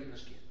breaking the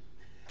skin.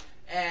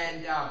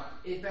 And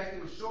in fact,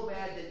 it was so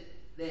bad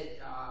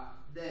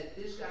that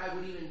this guy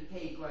would even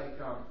take, like,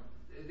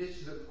 this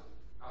is a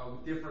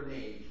different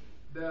age,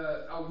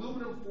 the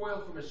aluminum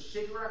foil from his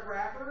cigarette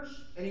wrappers,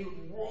 and he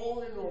would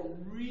roll into a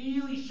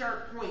really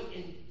sharp point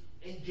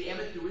and jam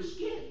it through his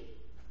skin.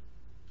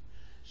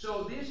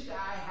 So this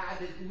guy had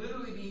to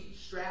literally be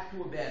strapped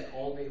to a bed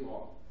all day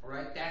long. All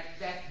right, that's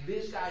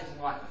this guy's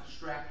life,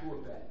 strapped to a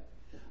bed.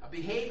 A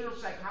behavioral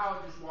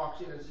psychologist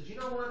walks in and says, you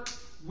know what?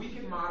 We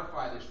can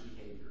modify this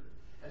behavior.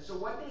 And so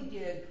what they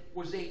did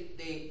was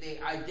they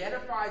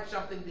identified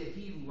something that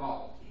he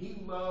loved.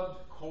 He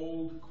loved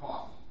cold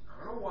coffee.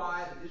 I don't know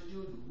why, but this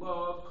dude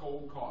loved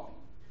cold coffee.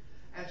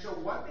 And so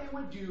what they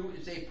would do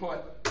is they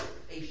put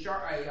a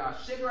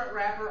cigarette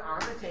wrapper on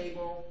the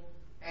table,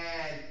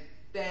 and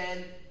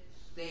then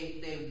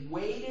they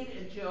waited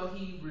until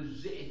he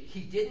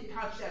didn't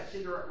touch that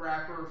cigarette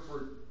wrapper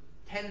for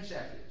 10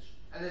 seconds,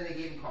 and then they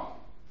gave him coffee.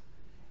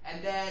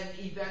 And then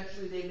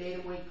eventually they made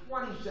him wait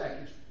 20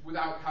 seconds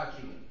without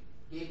touching it.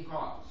 Gave him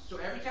coffee. So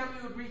every time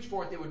he would reach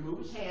for it, they would move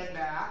his hand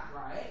back,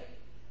 right?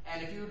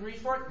 And if you would reach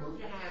for it, move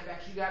your hand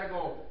back. So you got to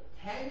go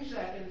 10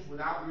 seconds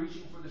without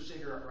reaching for the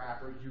cigarette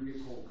wrapper, you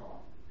get cold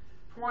coffee.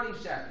 20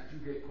 seconds, you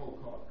get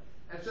cold coffee.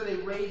 And so they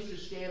raised the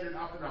standard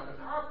up and up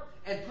and up,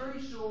 and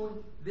pretty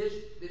soon this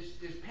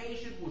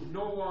patient was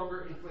no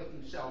longer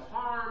inflicting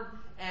self-harm,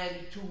 and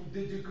to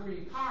the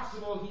degree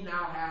possible, he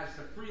now has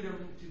the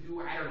freedom to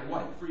do, I don't know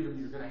what freedom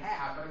you're going to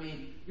have, but I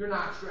mean, you're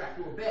not strapped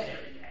to a bed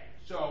every day.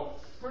 So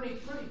pretty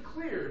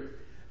clear.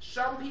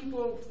 Some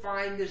people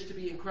find this to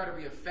be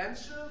incredibly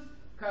offensive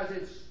because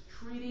it's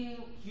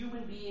treating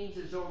human beings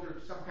as though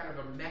they're some kind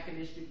of a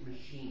mechanistic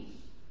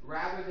machine,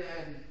 rather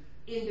than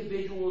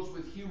individuals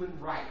with human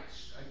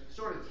rights. It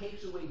sort of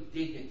takes away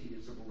dignity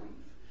as a belief.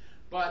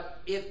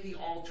 But if the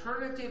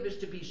alternative is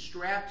to be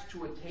strapped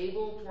to a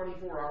table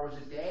 24 hours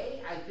a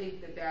day, I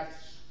think that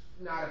that's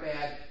not a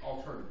bad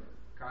alternative.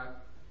 Okay?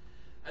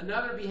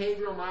 Another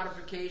behavioral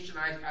modification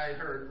I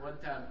heard one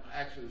time,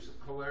 actually it was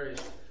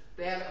hilarious.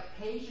 They had a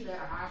patient at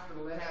a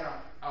hospital that had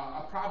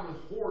a problem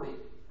with hoarding.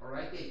 All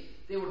right,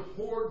 they would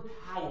hoard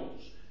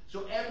towels.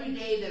 So every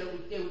day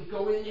they would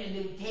go in and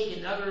they would take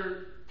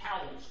another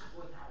towels,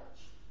 couple of towels.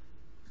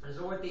 And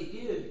so what they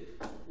did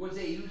was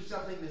they used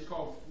something that's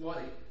called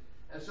flooding.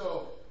 And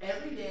so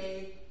every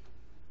day,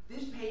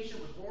 this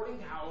patient was hoarding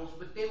towels,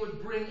 but they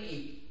would bring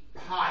a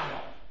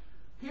pile.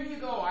 Here you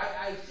go.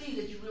 I see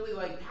that you really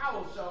like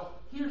towels, so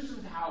here's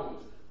some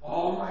towels.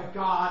 Oh my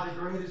God, the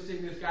greatest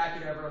thing this guy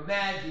could ever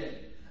imagine.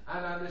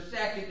 And on the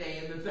second day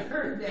and the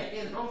third day,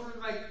 and also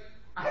like,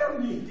 I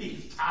don't need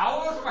these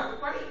towels. Why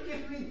are you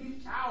giving me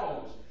these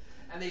towels?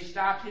 And they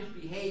stopped his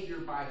behavior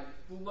by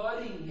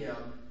flooding him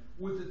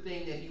with the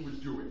thing that he was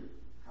doing.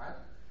 Right?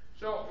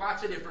 So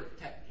lots of different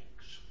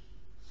techniques.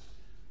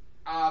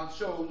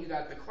 So you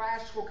got the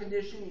classical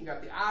conditioning, you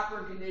got the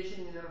operant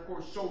conditioning, and then of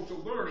course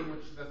social learning,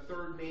 which is the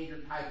third major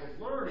type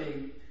of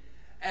learning.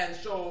 And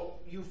so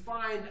you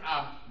find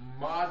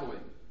modeling.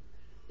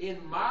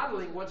 In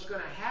modeling, what's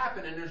going to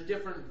happen, and there's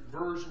different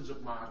versions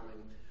of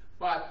modeling,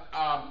 but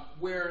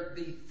where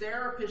the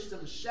therapists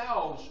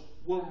themselves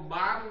will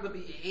model the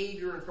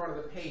behavior in front of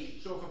the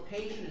patient. So if a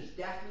patient is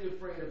deathly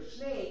afraid of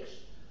snakes,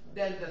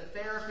 then the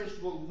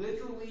therapist will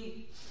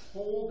literally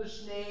hold the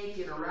snake,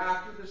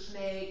 interact with the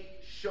snake,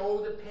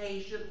 show the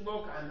patient,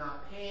 look, I'm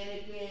not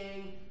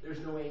panicking, there's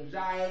no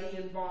anxiety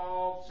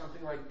involved,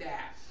 something like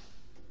that.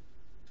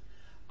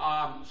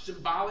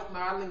 Symbolic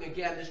modeling,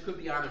 again, this could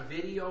be on a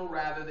video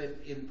rather than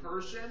in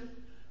person.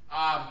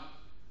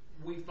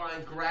 We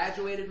find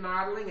graduated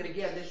modeling, and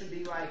again, this would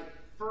be like,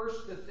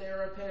 first the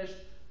therapist,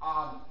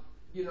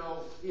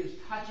 is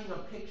touching a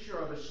picture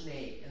of a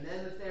snake, and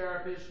then the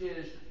therapist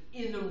is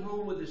in the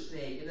room with the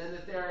snake, and then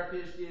the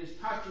therapist is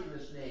touching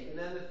the snake, and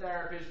then the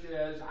therapist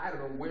is, I don't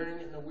know, wearing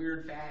it in a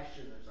weird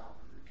fashion or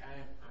something, okay? I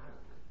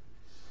don't know.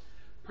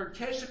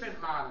 Participant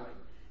modeling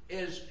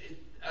is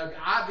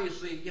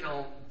obviously,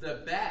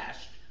 the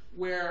best,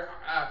 where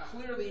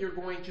clearly you're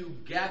going to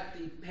get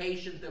the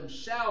patient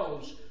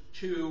themselves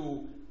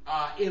to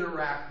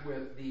interact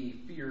with the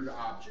feared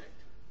object,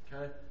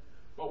 okay?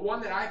 But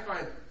one that I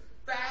find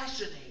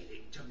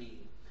fascinating to me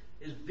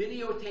is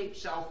videotape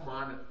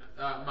self-modeling.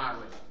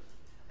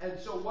 And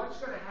so what's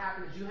going to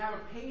happen is you have a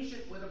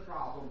patient with a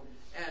problem,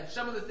 and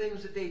some of the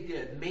things that they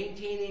did,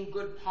 maintaining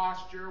good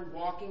posture,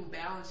 walking,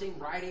 balancing,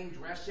 writing,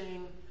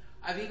 dressing.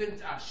 I've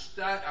even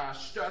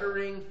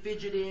stuttering,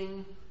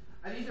 fidgeting.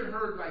 I've even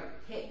heard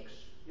like tics.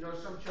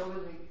 Some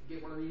children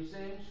get one of these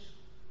things.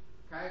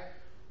 Okay?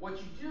 What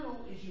you do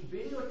is you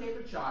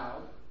videotape a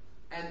child,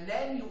 and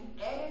then you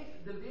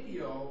edit the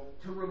video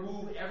to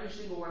remove every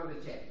single one of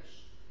the tics.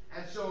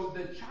 And so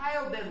the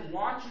child then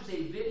watches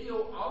a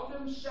video of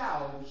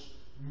themselves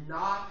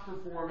not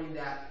performing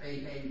that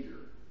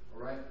behavior.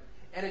 All right?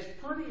 And it's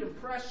pretty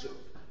impressive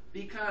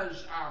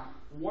because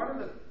one of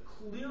the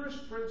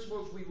clearest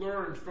principles we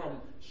learned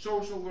from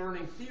social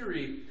learning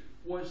theory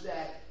was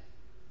that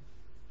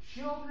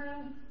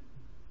children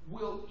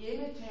will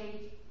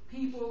imitate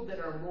people that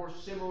are more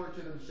similar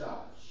to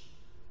themselves.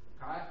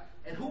 Okay?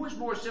 And who is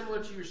more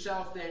similar to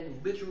yourself than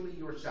literally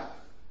yourself?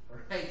 All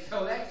right?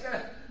 So that's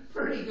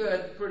pretty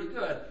good.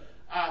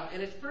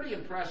 And it's pretty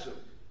impressive.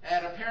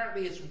 And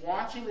apparently it's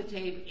watching the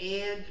tape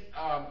and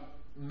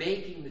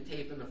making the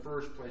tape in the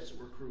first place that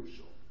were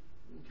crucial.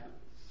 Okay.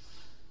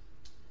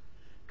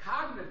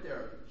 Cognitive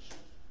therapies.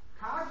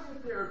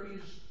 Cognitive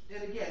therapies,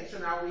 and again, so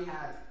now we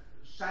have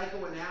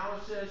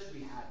psychoanalysis,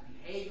 we have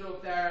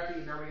behavioral therapy,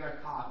 and now we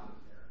got cognitive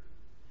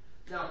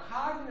therapy. Now,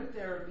 cognitive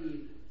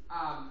therapy,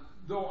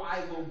 though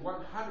I will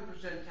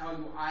 100% tell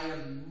you I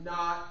am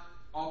not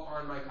up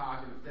on my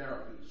cognitive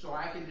therapy, so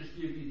I can just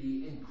give you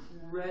the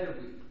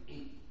incredibly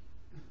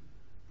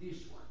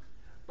decent one.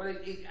 But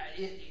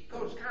it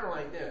goes kind of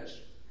like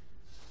this.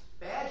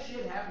 Bad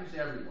shit happens to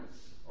everyone,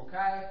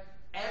 okay?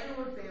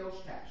 Everyone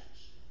fails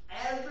tests.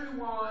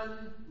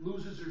 Everyone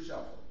loses their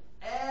cell phone.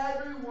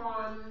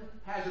 Everyone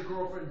has a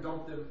girlfriend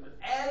dump them.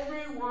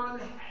 Everyone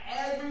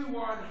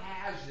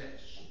has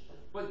this.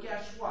 But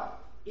guess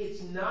what?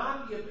 It's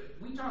not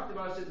we talked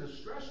about this in the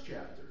stress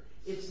chapter.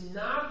 It's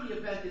not the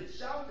event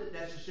itself that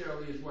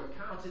necessarily is what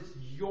counts. It's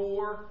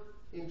your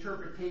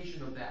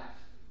interpretation of that.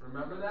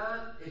 Remember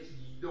that? It's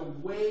the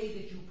way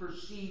that you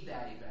perceive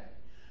that event.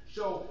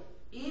 So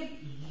if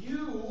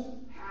you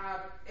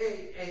have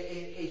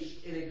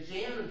an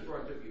exam in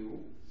front of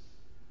you,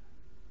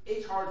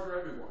 it's hard for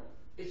everyone.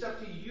 It's up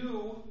to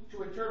you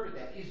to interpret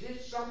that. Is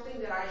this something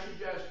that I should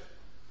just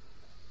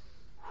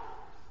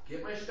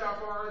get my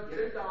stuff on, get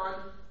it done,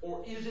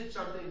 or is it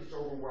something that's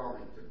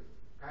overwhelming to me?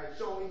 Okay?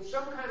 So in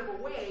some kind of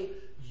a way,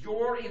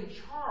 you're in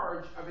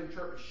charge of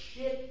interpreting.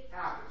 Shit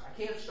happens.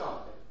 I can't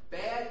stop it.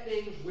 Bad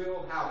things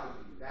will happen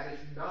to you. That is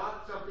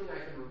not something I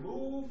can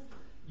remove.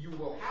 You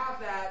will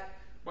have that,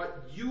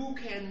 but you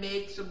can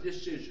make some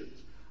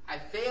decisions. I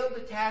failed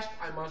the test,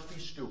 I must be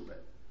stupid.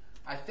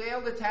 I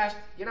failed the test,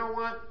 you know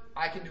what?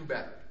 I can do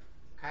better.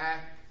 Okay?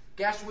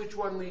 Guess which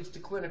one leads to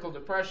clinical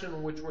depression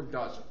and which one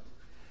doesn't.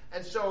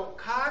 And so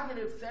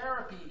cognitive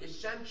therapy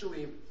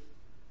essentially,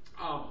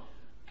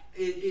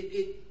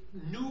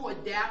 new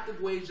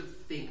adaptive ways of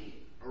thinking.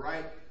 All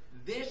right?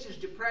 This is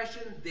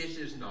depression, this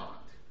is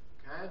not.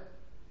 Okay?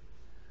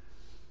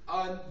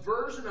 A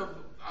version of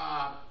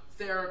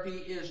therapy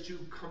is to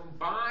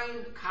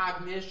combine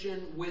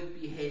cognition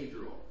with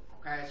behavioral.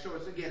 Okay, so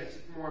it's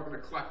more of an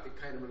eclectic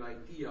kind of an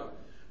idea.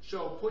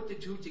 So put the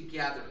two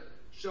together.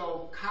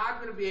 So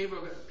cognitive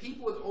behavioral,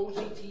 people with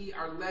OCT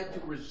are led to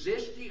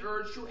resist the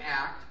urge to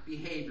act,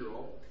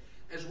 behavioral,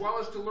 as well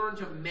as to learn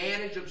to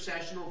manage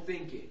obsessional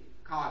thinking,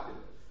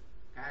 cognitive.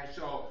 Okay,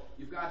 so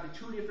you've got the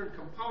two different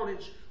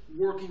components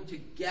working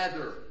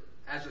together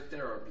as a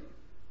therapy.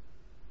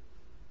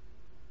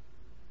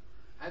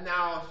 And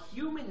now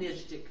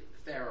humanistic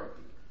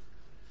therapy.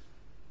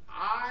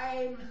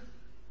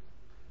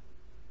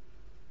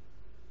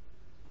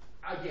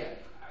 Again,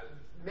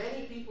 many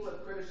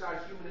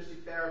criticize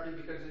humanistic therapy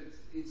because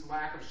its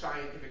lack of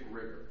scientific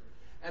rigor.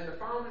 And the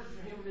founders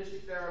of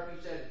humanistic therapy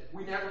said,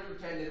 we never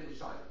pretended it was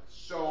science.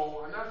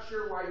 So I'm not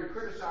sure why you're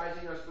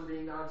criticizing us for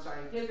being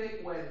non-scientific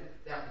when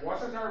that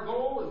wasn't our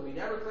goal and we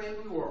never claimed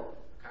we were.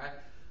 Okay?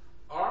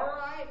 All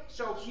right,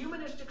 so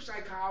humanistic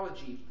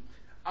psychology,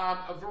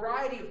 a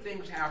variety of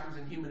things happens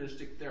in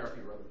humanistic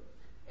therapy, rather.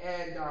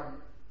 And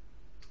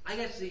I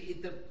guess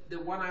the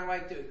one I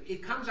like to,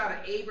 it comes out of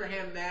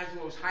Abraham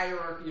Maslow's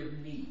hierarchy of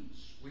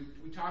needs.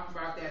 We talked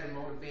about that in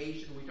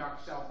motivation. We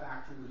talked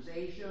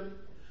self-actualization.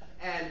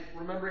 And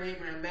remember,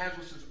 Abraham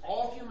Maslow says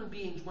all human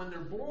beings, when they're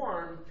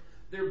born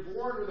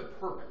with a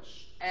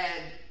purpose.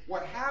 And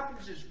what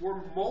happens is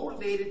we're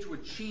motivated to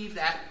achieve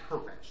that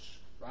purpose,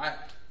 right?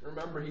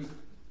 Remember, he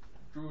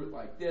drew it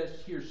like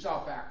this. Here's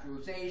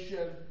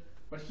self-actualization.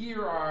 But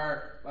here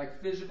are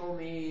like physical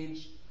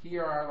needs.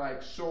 Here are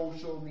like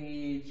social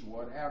needs,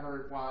 whatever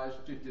it was.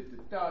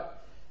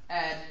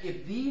 And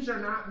if these are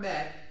not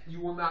met, you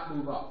will not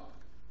move up,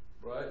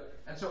 right?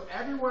 And so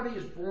everybody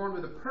is born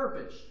with a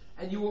purpose.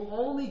 And you will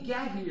only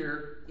get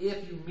here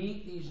if you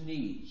meet these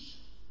needs.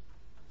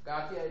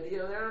 Got the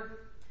idea there?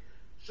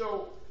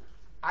 So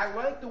I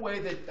like the way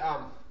that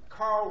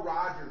Carl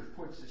Rogers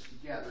puts this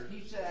together.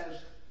 He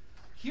says,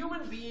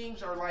 human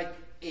beings are like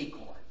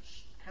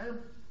acorns. Okay?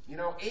 You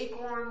know,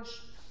 acorns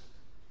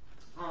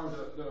are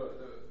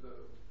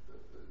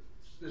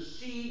the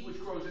seed which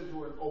grows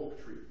into an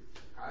oak tree.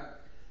 Okay?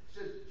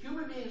 So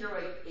human beings are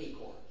like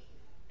acorns.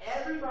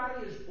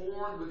 Everybody is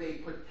born with a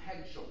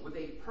potential, with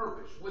a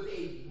purpose, with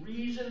a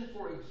reason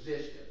for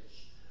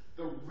existence.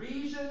 The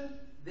reason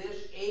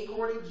this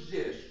acorn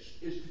exists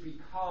is to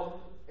become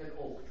an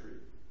oak tree.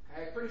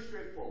 Okay, pretty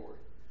straightforward.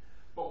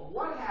 But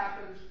what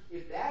happens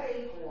if that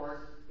acorn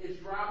is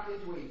dropped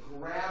into a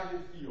gravel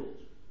field?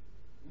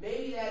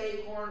 Maybe that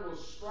acorn will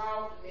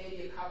sprout,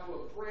 maybe a couple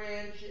of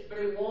branches, but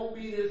it won't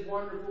be this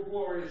wonderful,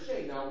 glorious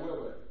thing, now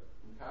will it?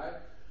 Okay?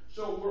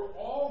 So we're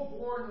all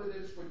born with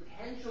this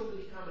potential to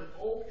become an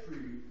oak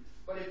tree,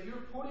 but if you're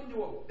put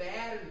into a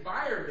bad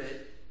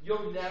environment,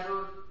 you'll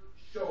never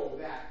show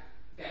that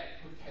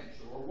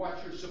potential or what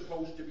you're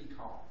supposed to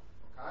become.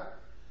 Okay?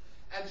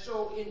 And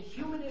so in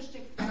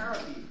humanistic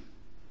therapy,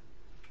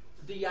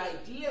 the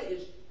idea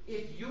is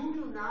if you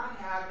do not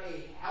have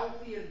a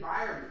healthy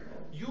environment,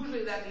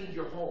 usually that means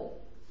you're home,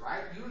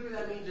 right? Usually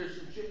that means there's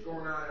some shit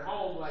going on at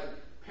home, like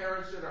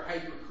parents that are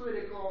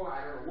hypercritical,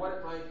 I don't know what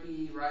it might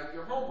be, right?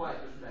 Your home life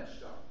is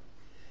messed up.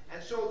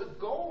 And so the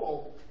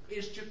goal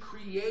is to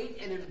create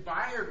an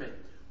environment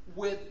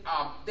with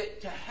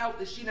that to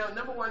help. See, now,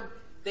 number one,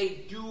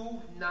 they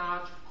do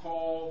not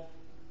call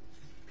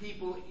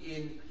people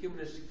in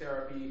humanistic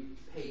therapy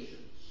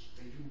patients.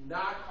 They do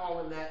not call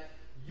them that.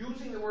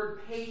 Using the word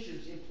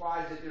patients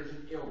implies that there's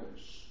an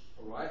illness,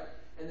 all right?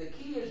 And the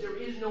key is there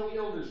is no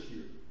illness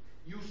here.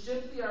 You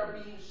simply are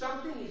being,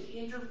 something is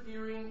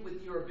interfering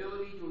with your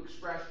ability to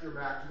express your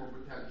maximum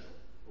potential,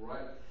 all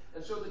right?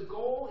 And so the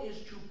goal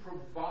is to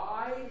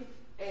provide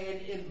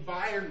an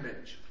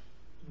environment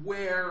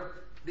where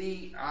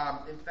the,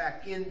 in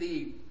fact, an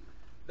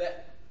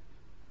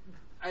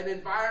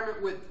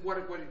environment with what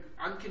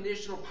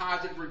unconditional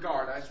positive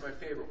regard, that's my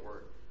favorite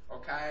word,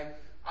 okay?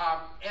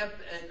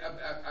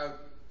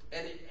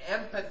 An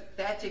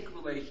empathetic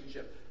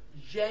relationship,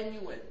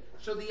 genuine.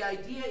 So the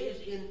idea is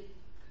in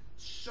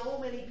so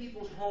many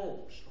people's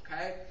homes,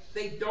 okay?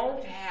 They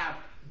don't have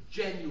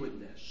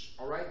genuineness,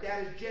 all right?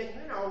 That is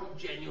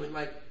genuine,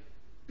 like,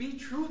 be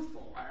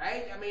truthful, all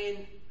right? I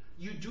mean,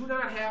 you do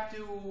not have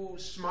to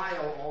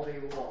smile all day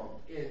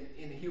long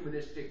in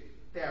humanistic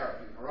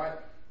therapy, all right?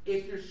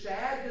 If you're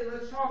sad, then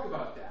let's talk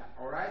about that,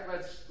 all right?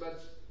 Let's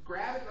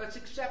grab it, let's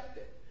accept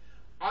it.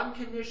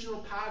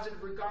 Unconditional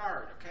positive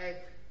regard,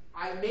 okay?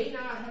 I may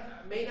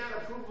not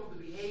approve of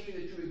the behavior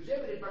that you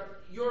exhibited,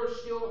 but you're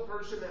still a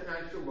person and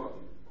I still love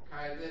you.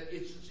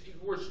 Okay,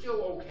 we're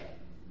still okay.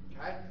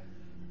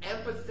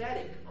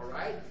 Empathetic, all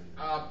right?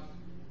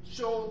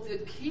 So the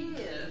key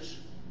is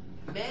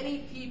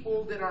many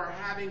people that are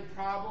having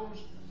problems,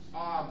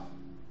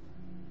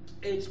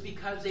 it's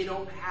because they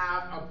don't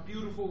have a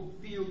beautiful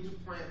field to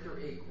plant their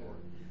acorn.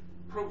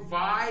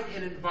 Provide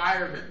an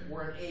environment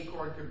where an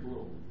acorn can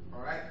bloom,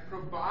 all right?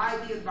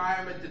 Provide the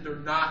environment that they're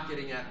not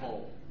getting at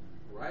home,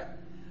 all right?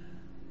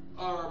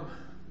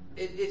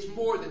 It's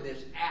more than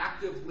this.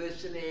 Active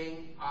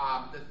listening.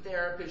 The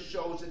therapist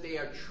shows that they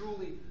are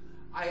truly,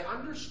 I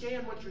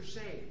understand what you're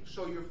saying.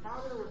 So your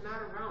father was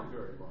not around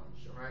very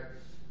much, all right?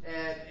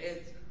 And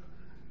it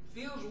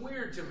feels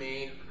weird to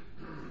me,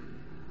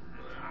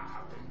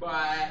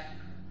 but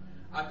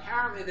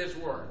apparently this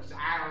works.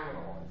 I don't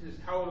know. It's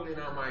just totally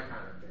not my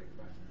kind of thing,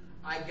 but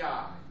I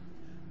got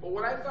it. But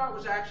what I thought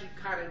was actually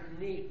kind of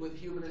neat with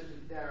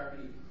humanistic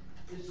therapy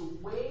is the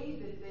way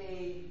that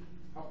they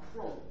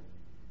approach.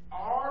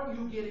 Are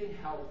you getting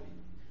healthy?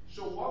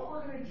 So what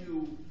we're going to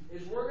do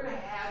is we're going to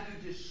have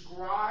you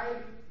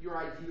describe your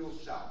ideal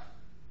self.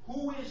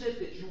 Who is it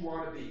that you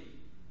want to be?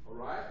 All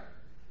right?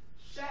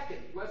 Second,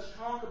 let's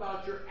talk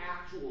about your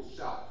actual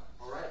self.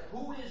 All right?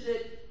 Who is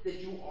it that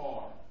you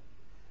are?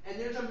 And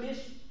there's a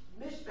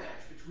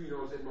mismatch between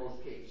those in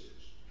most cases.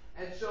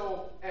 And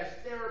so as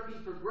therapy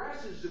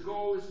progresses, the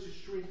goal is to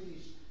shrink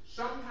these,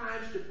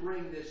 sometimes to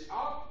bring this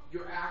up,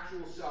 your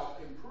actual self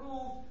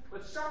improve,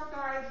 but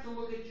sometimes to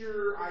look at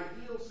your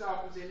ideal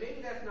self and say,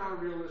 maybe that's not a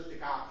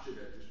realistic option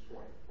at this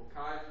point,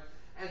 okay?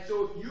 And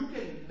so if you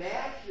can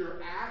match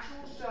your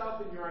actual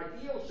self and your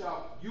ideal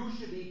self, you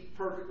should be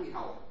perfectly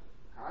healthy,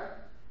 okay?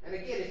 And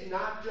again, it's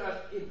not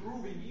just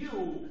improving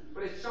you,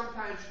 but it's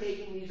sometimes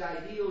taking these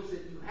ideals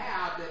that you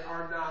have that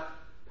are not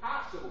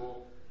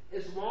possible.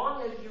 As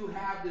long as you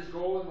have this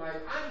goal in life,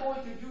 I'm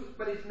going to do it,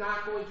 but it's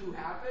not going to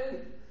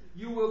happen,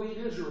 you will be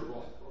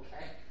miserable,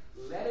 okay?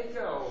 Let it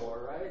go, all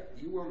right?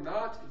 You will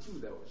not do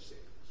those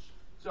things.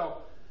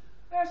 So,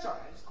 that's all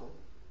right, it's cool.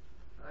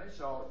 All right,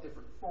 so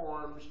different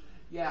forms.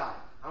 Yeah,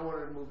 I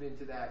wanted to move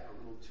into that a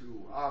little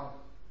too.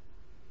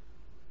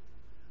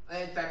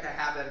 In fact, I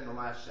have that in the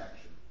last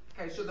section.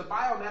 Okay, so the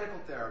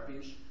biomedical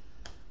therapies,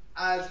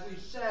 as we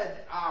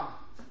said,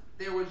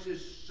 there was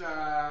this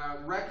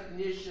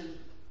recognition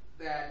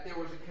that there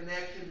was a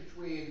connection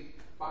between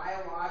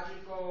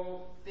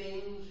biological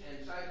things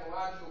and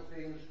psychological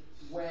things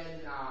when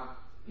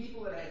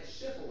people that had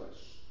syphilis.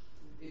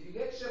 If you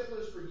get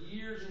syphilis for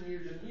years and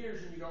years and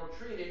years and you don't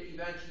treat it,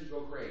 eventually you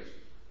go crazy.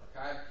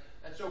 Okay?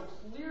 And so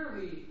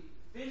clearly,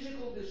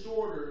 physical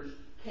disorders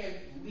can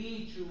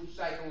lead to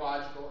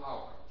psychological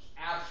outcomes.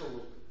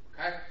 Absolutely.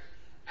 Okay?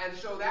 And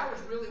so that was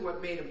really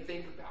what made him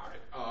think about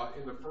it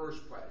in the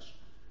first place.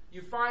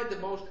 You find the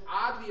most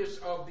obvious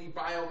of the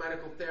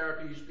biomedical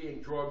therapies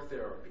being drug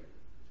therapy.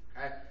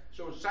 Okay?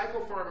 So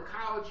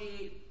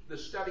psychopharmacology, the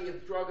study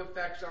of drug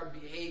effects on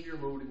behavior,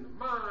 mood, and the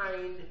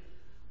mind,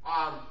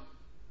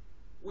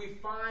 we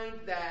find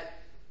that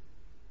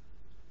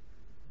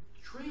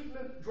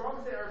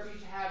drug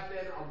therapies have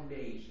been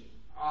amazing.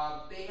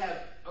 They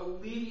have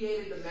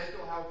alleviated the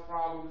mental health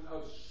problems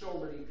of so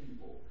many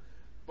people.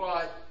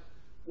 But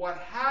what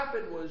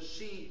happened was,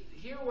 see,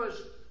 here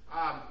was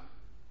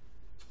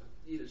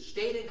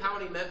state and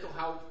county mental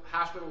health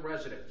hospital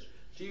residents.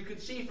 So you can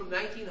see from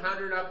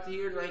 1900 up to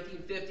here,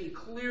 1950,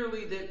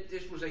 clearly that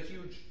this was a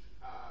huge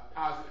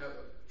positive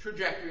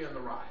trajectory on the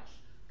rise.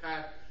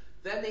 Okay?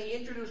 Then they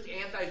introduced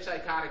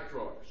antipsychotic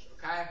drugs.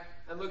 Okay?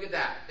 And look at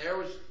that. There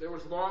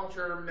was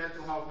long-term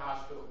mental health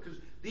hospital, because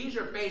these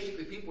are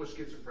basically people with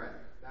schizophrenia.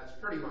 That's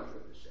pretty much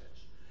what this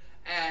is.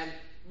 And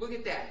look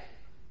at that.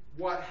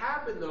 What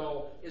happened,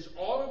 though, is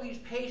all of these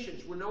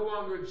patients were no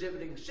longer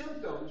exhibiting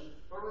symptoms.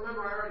 But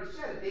remember, I already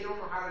said it. They don't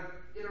know how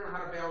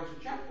to balance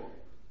a checkbook.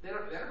 They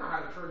don't know how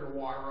to turn the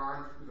water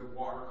on through the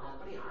water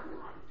company. I don't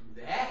know how to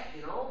do that,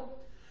 you know.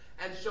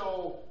 And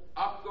so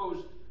up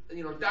goes,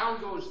 down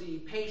goes the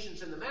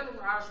patients in the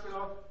mental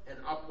hospital, and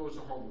up goes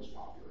the homeless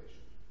population.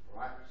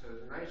 All right. So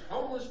there's a nice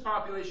homeless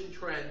population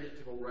trend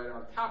to go right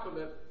on top of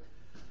it.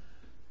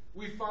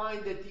 We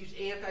find that these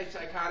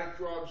antipsychotic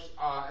drugs,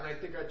 and I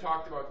think I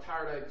talked about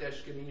tardive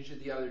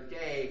dyskinesia the other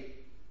day,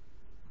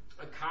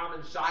 a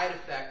common side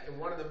effect, and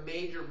one of the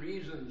major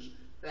reasons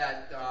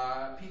that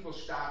people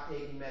stop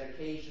taking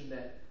medication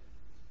that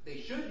they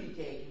should be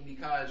taking,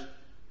 because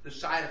the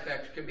side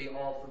effects can be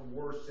often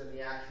worse than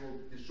the actual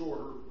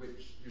disorder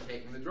which you're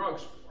taking the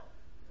drugs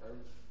for. Okay?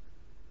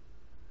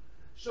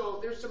 So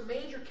there's some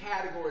major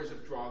categories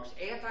of drugs.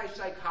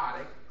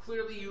 Antipsychotic,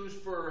 clearly used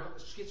for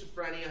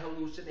schizophrenia,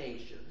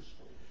 hallucinations.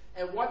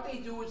 And what they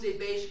do is they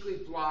basically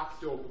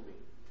block dopamine.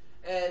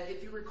 And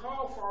if you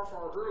recall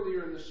far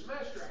earlier in the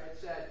semester, I had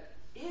said,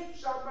 if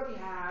somebody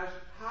has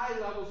high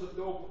levels of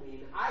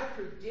dopamine, I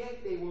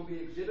predict they will be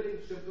exhibiting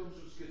symptoms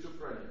of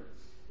schizophrenia.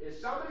 If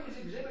somebody is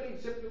exhibiting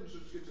symptoms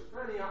of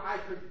schizophrenia, I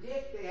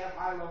predict they have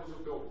high levels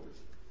of dopamine.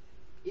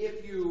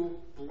 If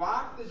you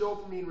block the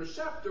dopamine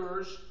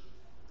receptors,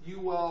 you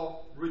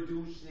will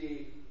reduce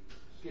the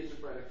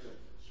schizophrenic symptoms.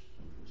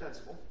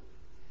 Sensible.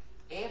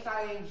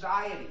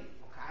 Anti-anxiety,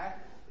 okay?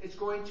 It's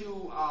going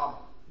to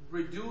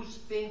reduce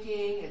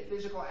thinking and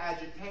physical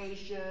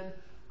agitation.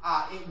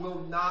 It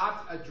will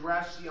not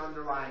address the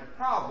underlying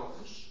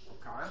problems,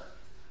 okay?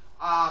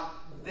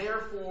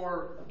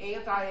 Therefore,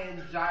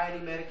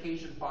 anti-anxiety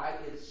medication by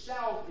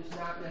itself is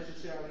not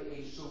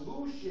necessarily a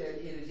solution,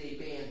 it is a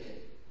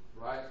band-aid,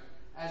 right?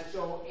 And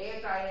so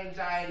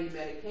anti-anxiety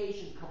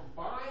medication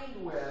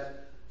combined with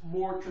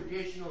more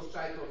traditional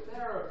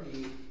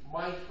psychotherapy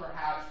might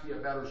perhaps be a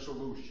better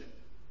solution,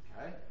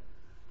 okay?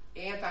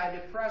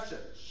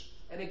 Antidepressants.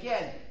 And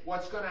again,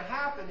 what's going to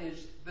happen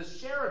is the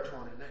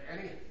serotonin. And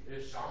again,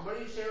 if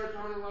somebody's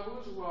serotonin level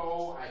is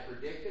low, I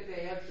predict that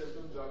they have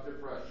symptoms of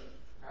depression.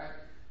 Okay?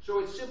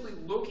 So it's simply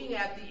looking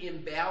at the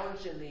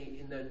imbalance in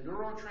the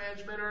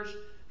neurotransmitters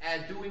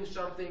and doing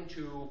something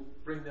to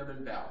bring them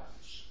in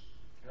balance.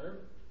 Okay?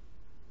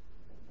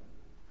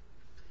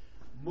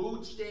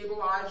 Mood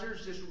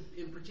stabilizers. This would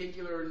in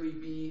particularly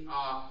be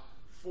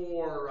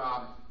for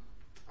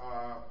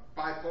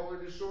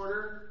bipolar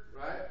disorder,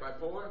 right?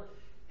 Bipolar.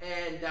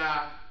 And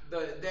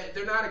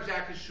they're not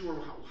exactly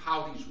sure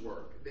how these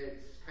work.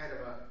 It's kind of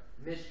a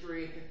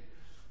mystery.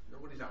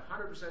 Nobody's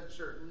 100%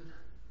 certain,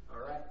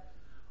 all right?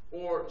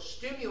 Or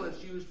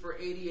stimulants used for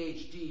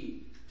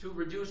ADHD to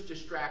reduce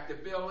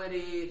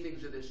distractibility,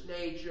 things of this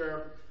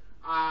nature.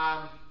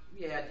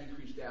 Yeah,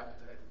 decreased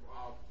appetite.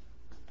 Wow.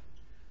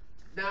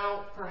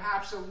 Now,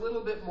 perhaps a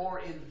little bit more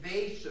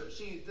invasive.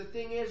 See, the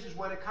thing is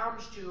when it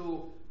comes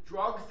to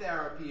drug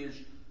therapies,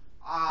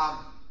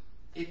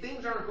 if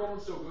things aren't going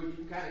so good, you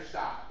can kind of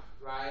stop,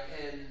 right?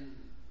 And,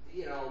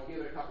 you know, give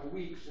it a couple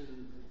weeks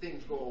and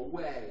things go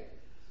away.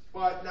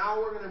 But now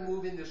we're going to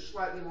move into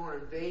slightly more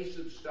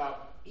invasive stuff.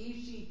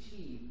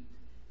 ECT,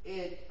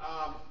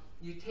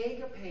 you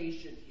take a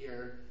patient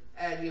here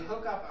and you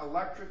hook up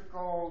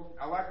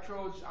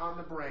electrodes on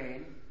the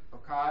brain,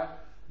 okay?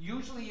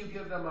 Usually you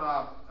give them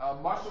a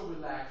muscle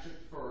relaxant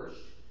first,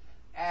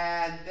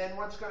 and then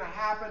what's going to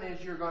happen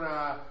is you're going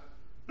to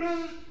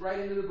right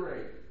into the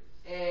brain.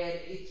 And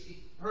the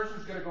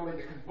person's going to go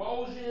into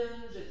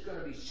convulsions, it's going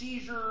to be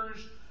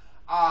seizures.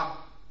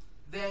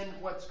 Then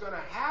what's going to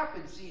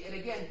happen, see, and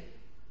again,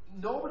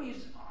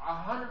 nobody's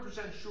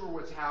 100% sure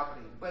what's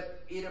happening,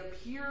 but it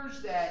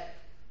appears that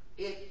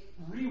it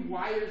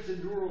rewires the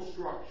neural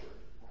structure,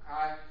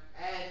 okay?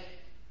 And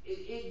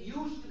it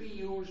used to be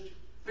used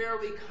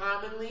fairly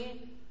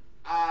commonly.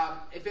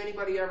 If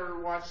anybody ever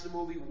watched the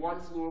movie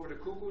One Flew Over the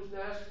Cuckoo's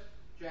Nest,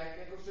 Jack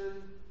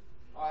Nicholson,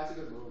 oh, that's a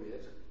good movie.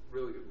 That's a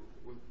really good movie.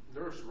 With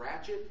Nurse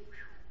Ratched,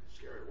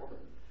 scary woman.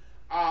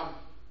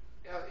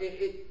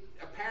 It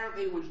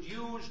apparently was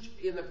used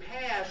in the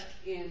past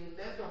in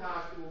mental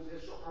hospitals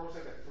as almost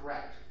like a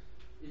threat.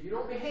 If you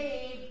don't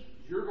behave,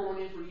 you're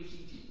going in for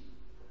ECT.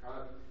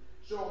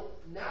 So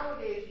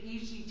nowadays,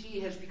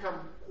 ECT has become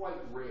quite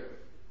rare.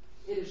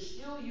 It is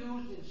still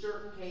used in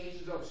certain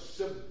cases of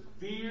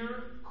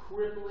severe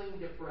crippling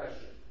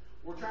depression.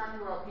 We're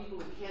talking about people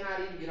that cannot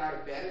even get out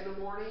of bed in the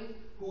morning,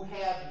 who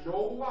have no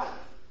life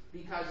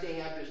because they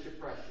have this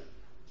depression.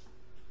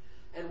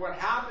 And what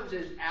happens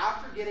is,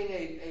 after getting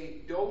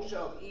a dose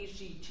of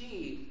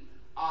ECT,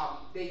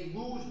 they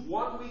lose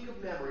 1 week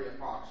of memory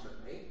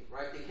approximately,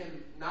 right? They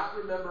can not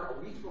remember a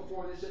week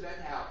before this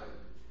event happened.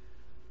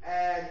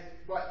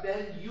 But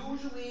then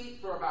usually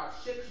for about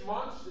 6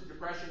 months, the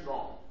depression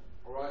gone,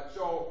 all right?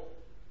 So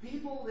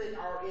people that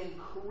are in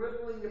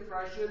crippling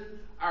depression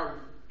are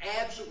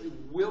absolutely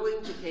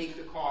willing to take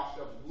the cost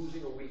of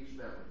losing a week's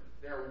memory.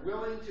 They're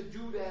willing to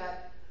do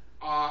that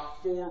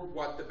for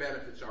what the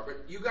benefits are.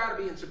 But you got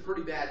to be in some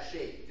pretty bad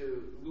shape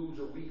to lose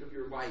a week of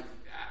your life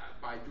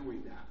by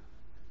doing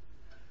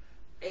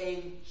that.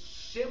 A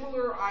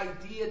similar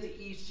idea to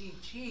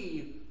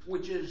ECT,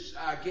 which is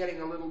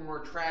getting a little more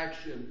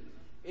traction,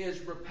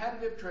 is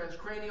repetitive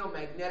transcranial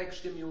magnetic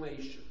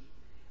stimulation.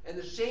 And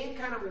the same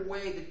kind of a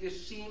way that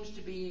this seems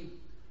to be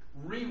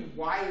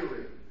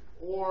rewiring,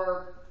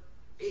 or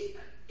it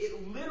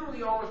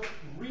literally almost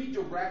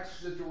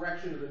redirects the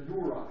direction of the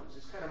neurons.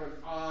 It's kind of an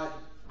odd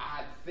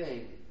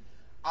thing.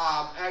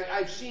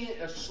 I've seen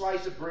a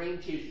slice of brain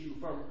tissue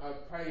from a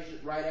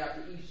patient right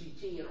after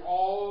ECT, and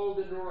all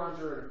the neurons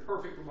are in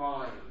perfect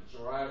lines,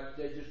 all right?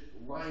 They just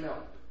line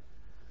up.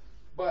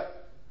 But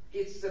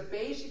it's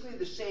basically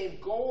the same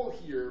goal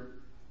here,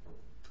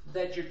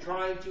 that you're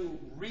trying to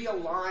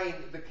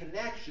realign the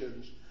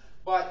connections,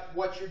 but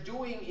what you're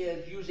doing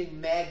is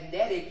using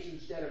magnetics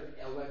instead of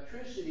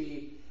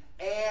electricity,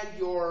 and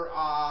you're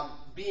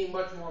being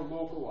much more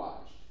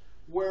localized.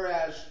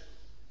 Whereas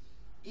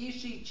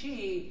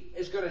ECT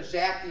is going to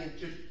zap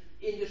just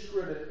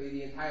indiscriminately,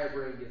 the entire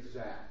brain gets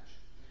zapped.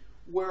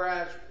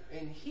 Whereas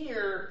in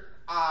here,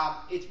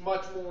 it's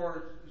much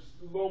more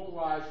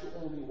localized to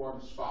only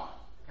one spot.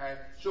 Okay?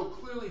 So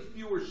clearly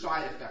fewer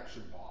side effects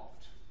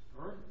involved.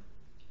 All right?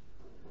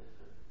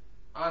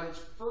 On its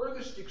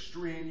furthest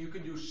extreme, you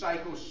can do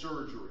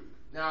psychosurgery.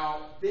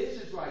 Now,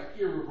 this is like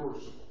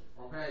irreversible.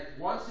 Okay?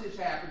 Once this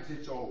happens,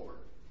 it's over.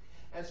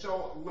 And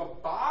so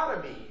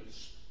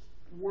lobotomies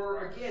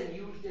were, again,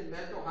 used in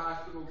mental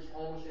hospitals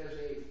almost as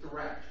a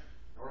threat.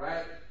 All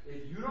right?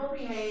 If you don't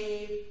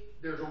behave,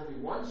 there's only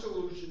one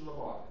solution,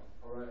 lobotomy.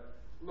 All right?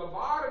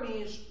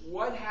 Lobotomies,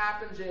 what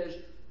happens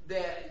is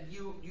that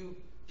you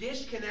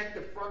disconnect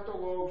the frontal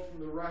lobes from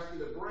the rest of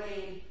the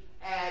brain,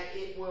 and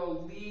it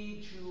will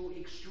lead to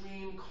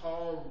extreme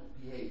calm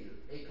behavior.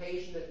 A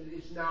patient that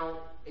is now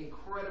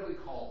incredibly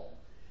calm.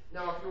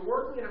 Now, if you're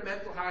working in a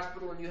mental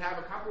hospital and you have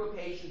a couple of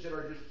patients that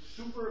are just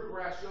super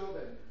aggressive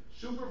and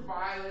super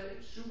violent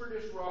and super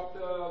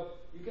disruptive,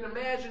 you can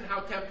imagine how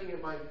tempting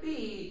it might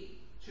be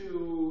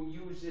to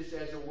use this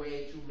as a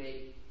way to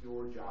make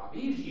your job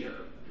easier.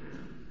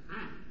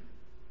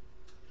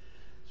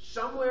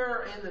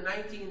 Somewhere in the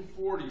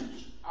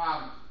 1940s,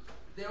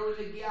 there was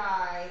a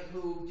guy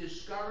who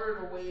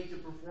discovered a way to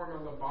perform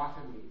a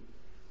lobotomy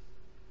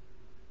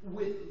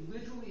with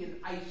literally an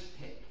ice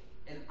pick.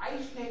 An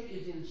ice pick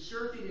is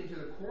inserted into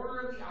the corner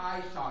of the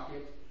eye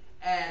socket,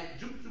 and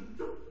zoop, zoop,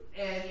 zoop,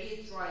 and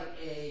it's like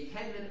a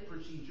 10-minute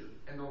procedure,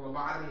 and the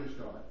lobotomy is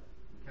done.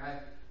 Okay?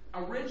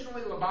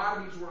 Originally,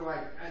 lobotomies were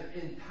like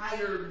an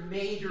entire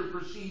major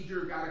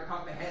procedure, got to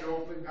cut the head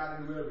open, got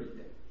to do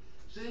everything.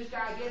 So this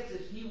guy gets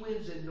this, he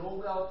wins a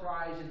Nobel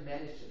Prize in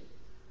medicine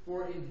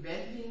for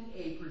inventing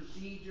a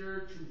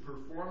procedure to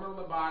perform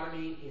a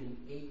lobotomy in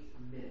 8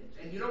 minutes.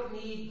 And you don't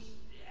need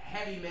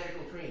heavy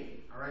medical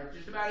training, all right?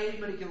 Just about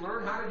anybody can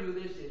learn how to do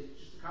this. It's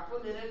just a couple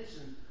of minutes,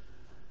 and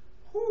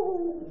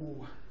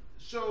whoo.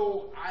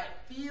 So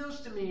it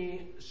feels to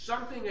me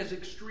something as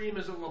extreme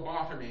as a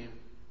lobotomy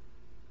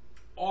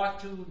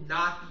ought to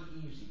not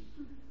be easy,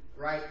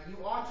 right? You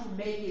ought to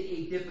make it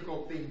a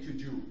difficult thing to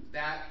do,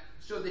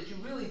 so that you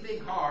really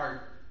think hard,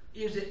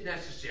 is it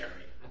necessary,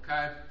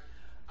 okay?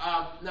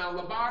 Now,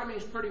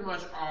 lobotomies pretty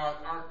much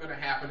aren't going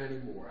to happen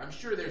anymore. I'm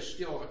sure there's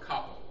still a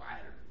couple.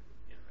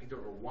 I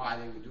don't know why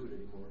they would do it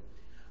anymore.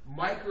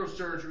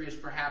 Microsurgery is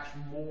perhaps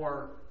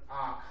more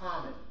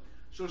common.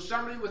 So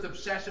somebody with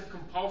obsessive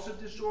compulsive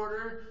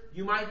disorder,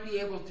 you might be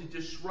able to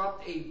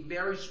disrupt a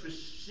very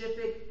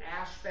specific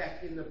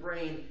aspect in the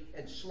brain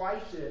and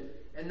slice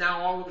it, and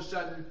now all of a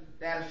sudden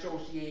that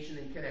association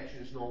and connection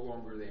is no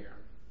longer there.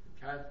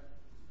 Okay?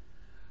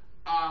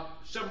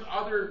 Some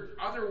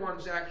other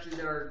ones actually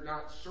that are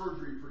not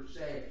surgery per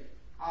se.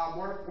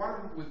 One of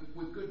them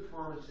with good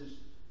promise is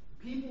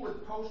people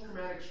with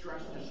post-traumatic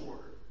stress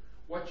disorder.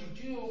 What you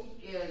do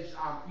is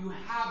you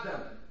have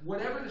them,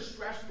 whatever the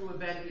stressful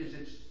event is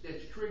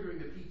that's triggering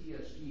the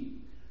PTSD,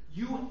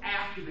 you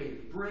activate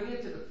it, bring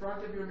it to the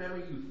front of your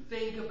memory, you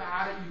think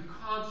about it, you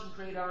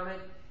concentrate on it,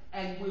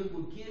 and we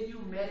will give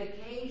you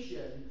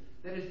medication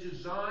that is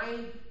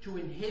designed to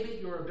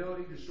inhibit your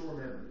ability to store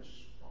memories.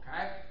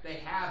 Okay? They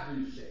have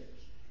these things.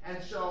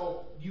 And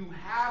so you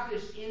have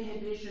this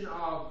inhibition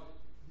of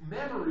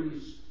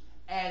memories,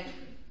 and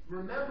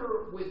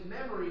remember, with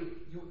memory,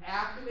 you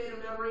activate a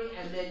memory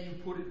and then you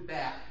put it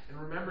back. And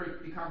remember,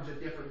 it becomes a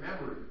different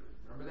memory.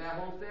 Remember that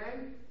whole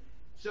thing?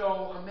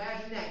 So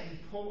imagine that. You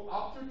pull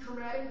up the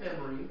traumatic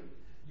memory,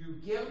 you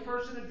give a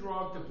person a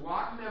drug to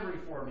block memory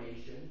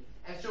formation,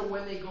 and so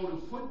when they go to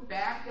put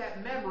back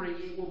that memory,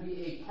 it will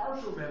be a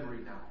partial memory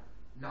now.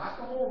 Not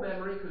the whole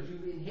memory, because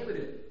you've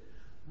inhibited it.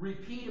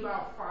 Repeat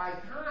about 5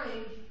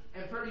 times,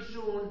 and pretty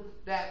soon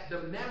that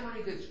the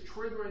memory that's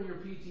triggering your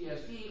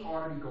PTSD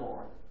ought to be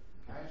gone.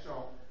 Okay,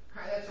 so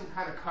that's some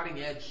kind of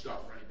cutting edge stuff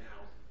right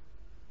now.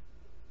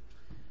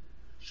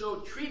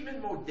 So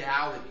treatment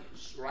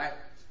modalities, right?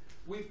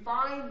 We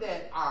find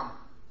that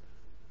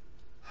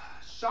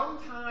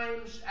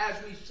sometimes, as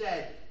we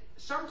said,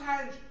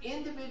 sometimes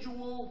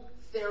individual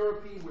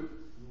therapy with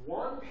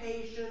one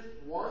patient,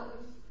 one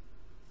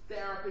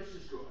therapist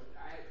is good,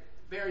 right?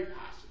 Very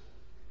possible.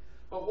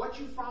 But what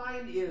you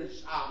find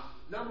is,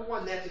 number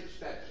one, that's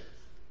expensive.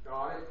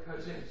 Got it?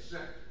 Because it's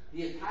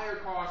the entire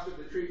cost of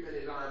the treatment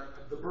is on,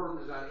 the burden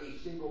is on a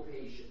single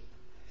patient.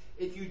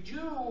 If you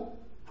do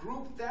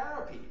group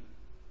therapy,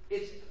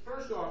 it's,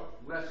 first off,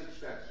 less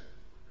expensive.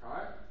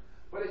 Okay?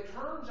 But it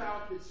turns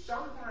out that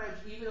sometimes,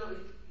 even though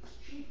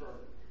it's cheaper,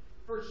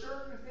 for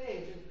certain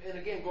things, and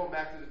again, going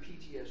back to the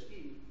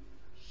PTSD,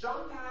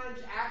 sometimes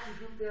actually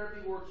group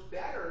therapy works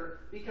better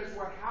because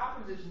what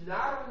happens is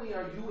not only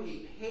are you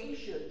a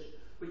patient,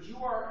 but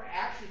you are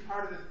actually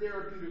part of the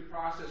therapeutic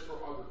process for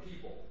other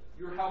people.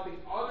 You're helping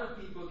other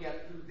people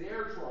get through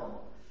their trauma.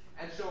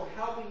 And so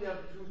helping them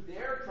through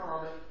their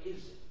trauma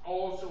is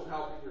also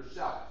helping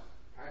yourself.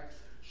 Okay?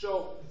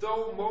 So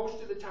though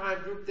most of the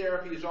time group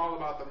therapy is all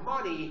about the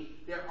money,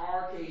 there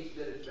are cases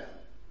that it's better.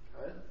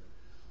 Okay?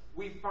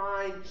 We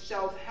find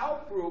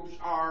self-help groups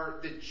are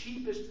the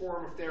cheapest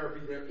form of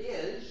therapy there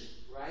is,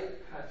 right?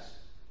 Because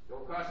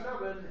don't cost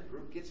nothing. The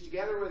group gets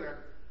together with a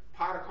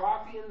pot of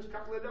coffee and a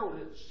couple of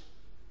donuts.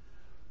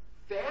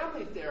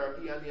 Family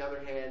therapy, on the other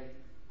hand,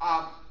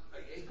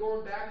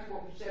 going back to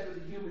what we said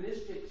with the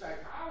humanistic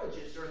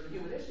psychologists or the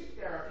humanistic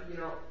therapy, you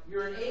know,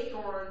 you're an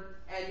acorn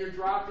and you're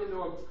dropped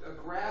into a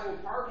gravel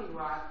parking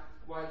lot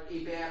like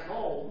a bad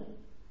home.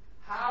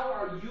 How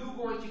are you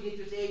going to get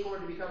this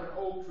acorn to become an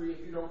oak tree if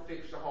you don't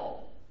fix the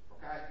home?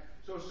 Okay?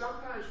 So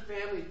sometimes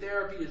family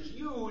therapy is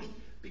used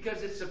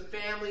because it's a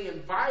family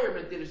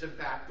environment that is in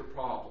fact the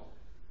problem.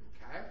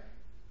 Okay?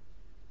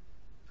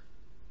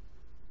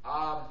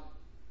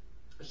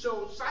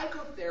 So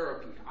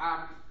psychotherapy,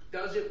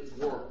 does it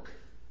work?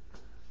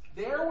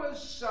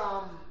 There's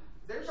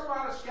a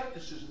lot of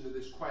skepticism to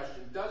this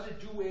question. Does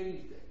it do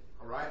anything?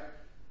 All right?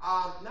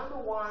 Number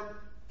one,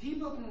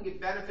 people can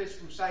get benefits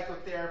from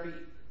psychotherapy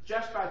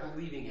just by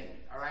believing in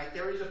it. All right?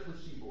 There is a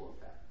placebo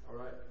effect. All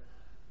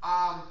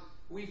right?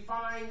 We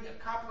find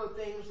a couple of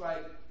things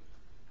like,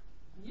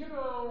 you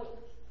know,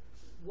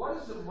 what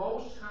is the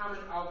most common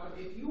outcome?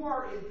 If you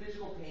are in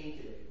physical pain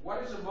today,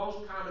 what is the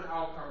most common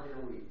outcome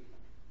in a week?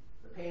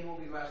 The pain will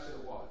be less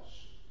than it was.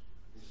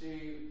 You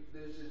see,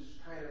 this is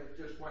kind of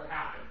just what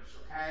happens,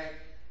 okay?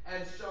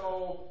 And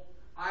so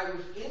I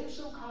was in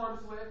some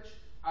conflict,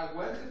 I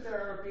went to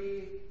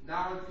therapy,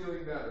 now I'm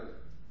feeling better.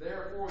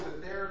 Therefore,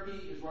 the therapy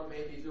is what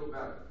made me feel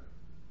better.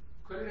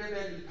 Could it have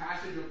been the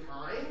passage of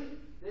time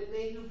that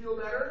made you feel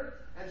better?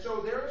 And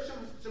so there are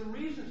some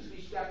reasons to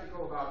be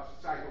skeptical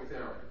about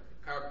psychotherapy.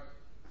 Okay?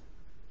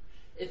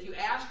 If you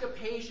ask a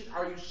patient,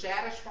 are you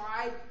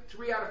satisfied?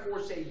 3 out of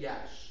 4 say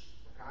yes.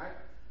 Okay?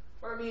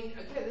 But I mean,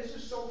 again, this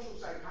is social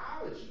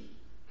psychology.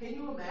 Can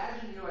you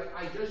imagine, you're like,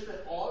 I just spent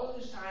all of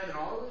this time and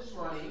all of this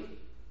money,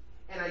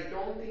 and I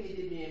don't think it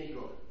did me any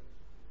good.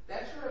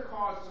 that's going to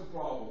cause some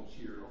problems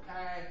here,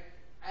 okay?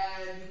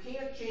 And you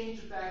can't change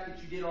the fact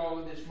that you did all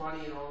of this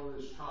money and all of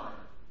this time,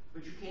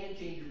 but you can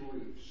change your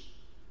beliefs.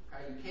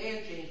 Okay? You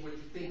can change what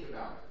you think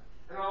about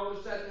it. And all of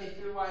a sudden they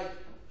feel like,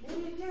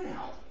 maybe it did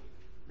help me.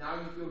 Now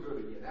you feel good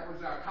again. That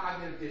was our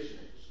cognitive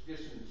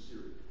dissonance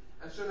theory.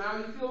 And so now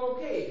you feel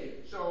okay again.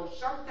 So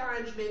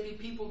sometimes maybe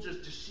people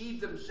just deceive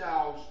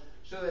themselves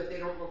so that they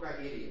don't look like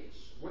idiots.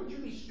 Wouldn't you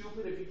be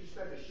stupid if you just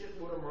spent a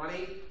shitload of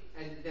money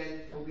and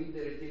then believe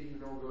that it did you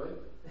no good?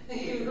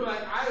 You're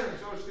like, I am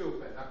so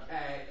stupid,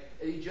 okay?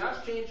 And you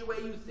just change the way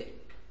you think.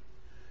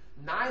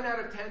 9 out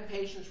of 10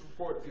 patients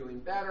report feeling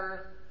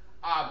better.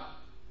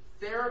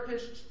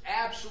 Therapists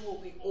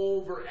absolutely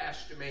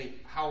overestimate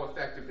how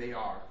effective they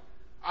are.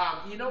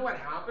 You know what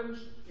happens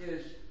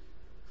is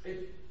if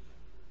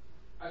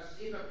a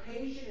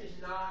patient is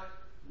not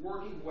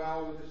working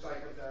well with a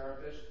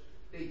psychotherapist,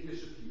 they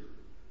disappear.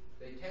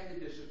 They tend to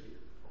disappear,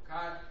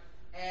 okay?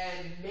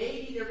 And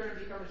maybe they're going to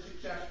become a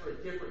success for a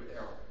different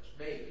therapist.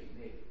 Maybe,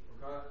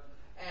 okay?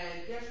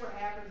 And guess what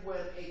happens when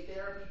a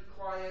therapy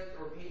client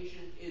or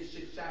patient is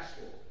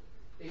successful?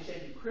 They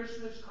send you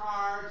Christmas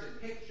cards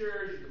and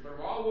pictures. You can put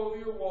them all over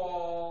your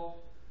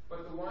wall.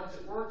 But the ones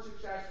that weren't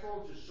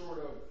successful just sort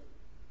of,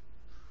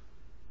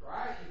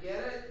 right? You get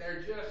it?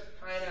 They're just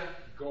kind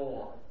of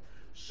gone.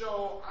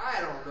 So I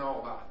don't know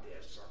about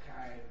this,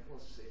 okay? We'll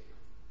see.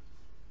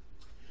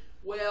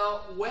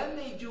 Well, when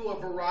they do a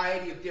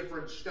variety of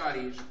different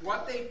studies,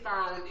 what they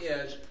found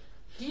is,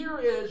 here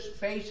is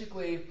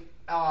basically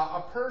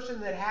a person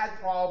that had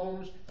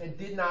problems and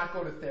did not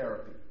go to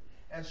therapy.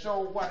 And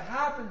so what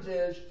happens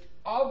is,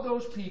 of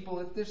those people,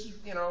 if this is,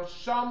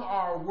 some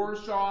are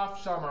worse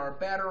off, some are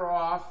better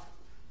off.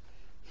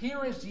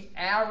 Here is the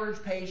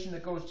average patient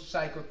that goes to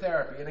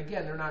psychotherapy. And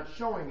again, they're not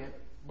showing it,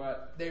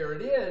 but there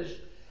it is.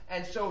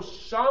 And so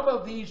some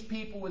of these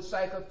people with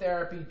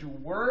psychotherapy do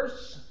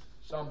worse,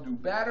 some do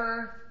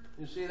better.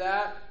 You see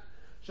that?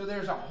 So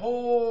there's a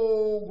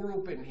whole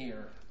group in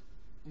here.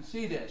 You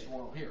see this?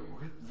 Well, here.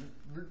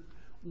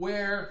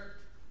 Where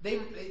they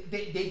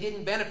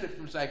didn't benefit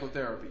from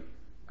psychotherapy.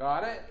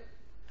 Got it?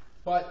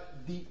 But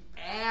the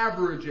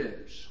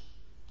averages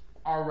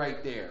are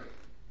right there.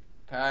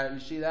 Okay? You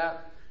see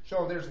that?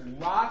 So there's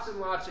lots and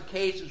lots of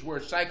cases where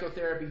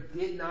psychotherapy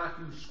did not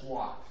do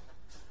squat.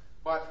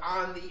 But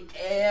on the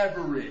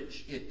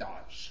average, it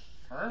does.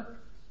 Huh?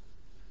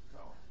 So,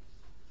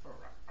 all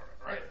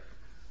right.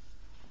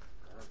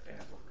 On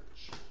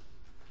average.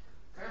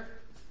 Okay?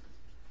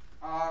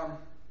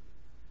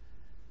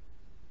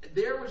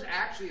 There was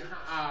actually,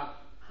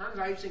 Hans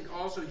Eysenck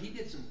also, he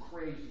did some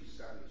crazy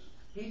studies.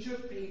 He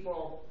took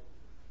people,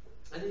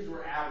 and these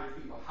were average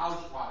people,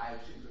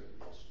 housewives, things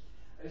like this.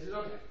 And he said,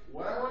 okay,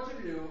 what I want you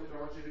to do is I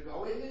want you to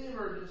go into the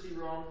emergency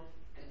room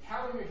and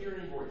tell them you're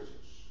hearing voices.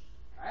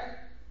 Okay?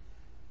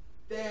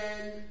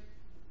 Then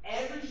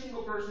every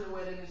single person who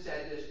went in and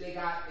said this, they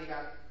got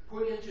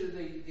put into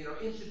the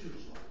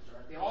institutionalized.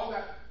 Right? They all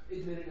got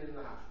admitted into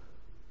the hospital.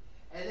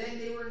 And then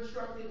they were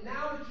instructed,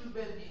 now that you've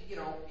been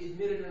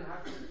admitted in the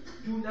hospital,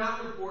 do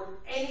not report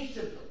any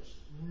symptoms.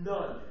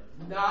 None.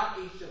 Not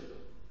a symptom.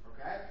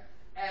 Okay?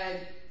 And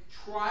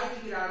try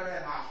to get out of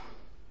that hospital.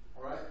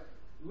 All right?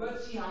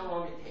 Let's see how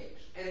long it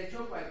takes. And it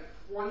took like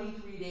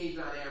 23 days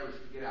on average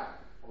to get out.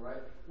 All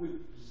right?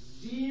 With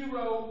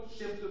 0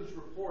 symptoms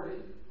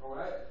reported. All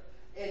right?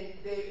 And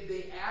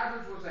the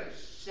average was like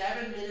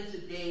 7 minutes a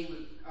day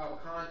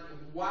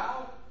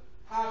while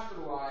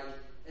hospitalized,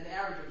 an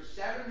average of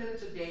 7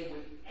 minutes a day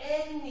with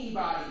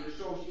anybody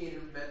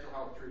associated with mental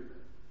health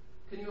treatment.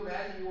 Can you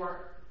imagine you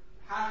are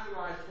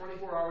hospitalized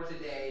 24 hours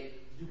a day,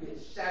 you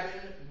get 7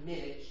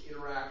 minutes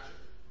interaction.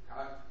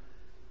 Okay?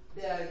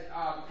 The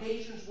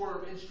patients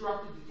were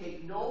instructed to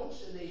take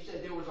notes, and they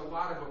said there was a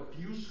lot of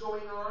abuse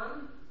going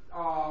on,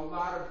 a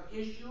lot of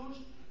issues,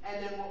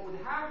 and then what would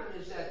happen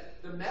is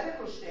that the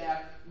medical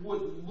staff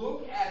would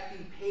look at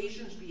the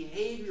patient's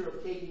behavior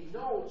of taking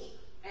notes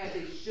as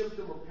a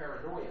symptom of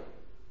paranoia.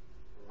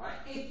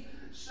 Right?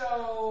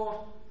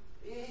 So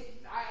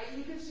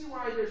you can see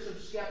why there's some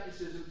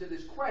skepticism to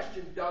this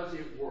question, does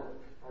it work?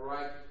 All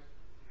right?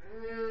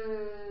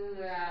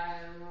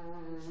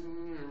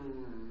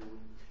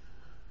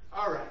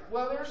 All right.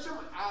 Well, there's some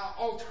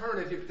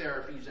alternative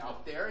therapies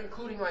out there,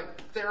 including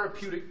like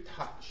therapeutic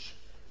touch.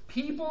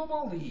 People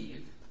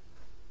believe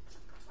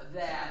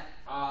that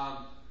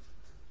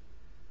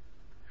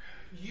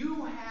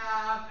you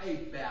have a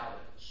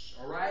balance,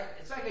 all right?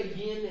 It's like a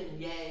yin and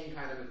yang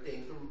kind of a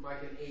thing from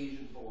like an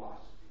Asian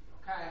philosophy,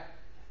 okay?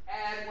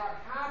 And what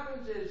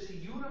happens is the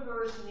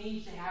universe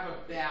needs to have a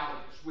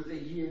balance with a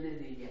yin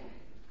and a yang.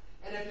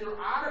 And if you're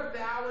out of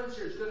balance,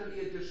 there's going to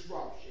be a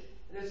disruption.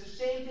 And it's the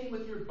same thing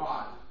with your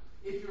body.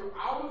 If you're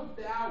out of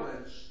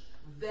balance,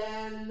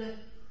 then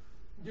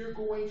you're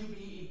going to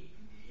be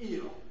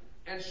ill.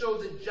 And so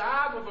the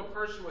job of a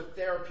person with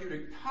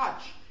therapeutic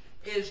touch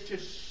is to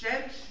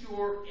sense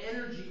your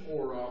energy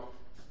aura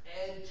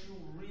and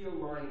to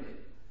realign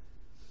it.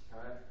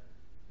 Okay?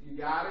 You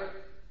got it?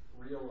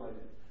 Realign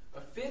it. A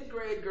 5th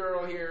grade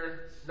girl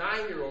here,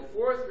 9-year-old,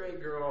 4th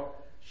grade girl,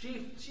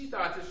 she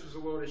thought this was a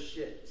load of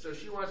shit, so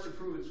she wants to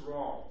prove it's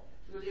wrong.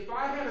 She goes, if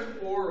I have an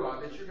aura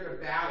that you're going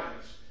to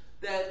balance,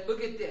 then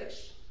look at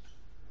this.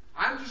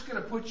 I'm just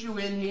going to put you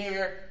in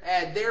here,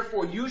 and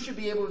therefore you should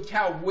be able to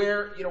tell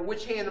where, you know,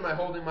 which hand am I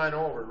holding mine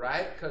over,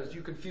 right? Because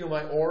you can feel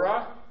my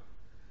aura.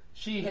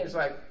 She has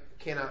like,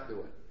 cannot do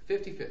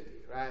it. 50-50,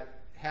 right?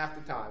 Half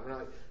the time.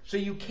 Right? So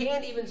you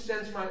can't even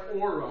sense my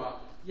aura,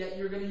 yet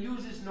you're going to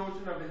use this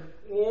notion of an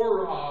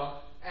aura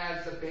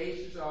as the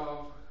basis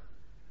of,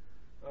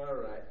 all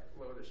right,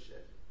 load of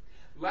shit.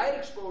 Light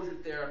exposure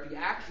therapy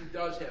actually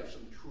does have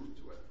some truth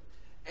to it.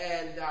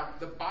 And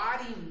the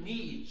body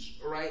needs,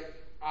 all right,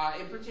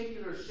 in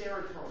particular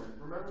serotonin.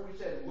 Remember we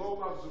said low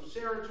levels of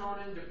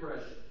serotonin,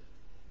 depression.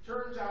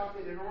 Turns out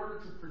that in order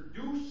to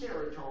produce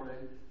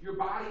serotonin, your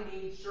body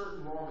needs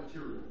certain raw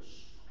materials,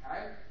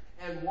 okay?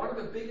 And one of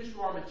the biggest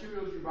raw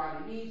materials your body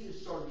needs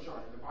is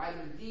sunshine. The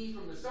vitamin D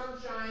from the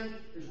sunshine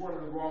is one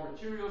of the raw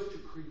materials to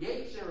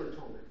create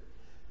serotonin.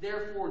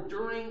 Therefore,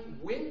 during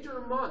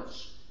winter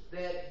months,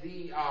 that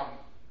the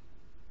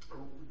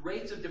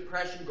rates of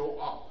depression go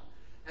up.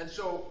 And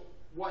so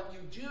what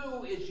you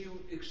do is you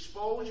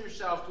expose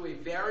yourself to a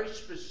very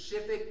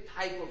specific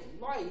type of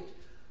light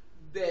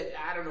that,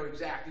 I don't know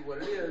exactly what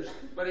it is,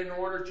 but in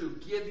order to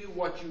give you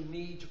what you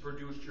need to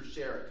produce your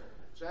serotonin.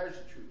 So there's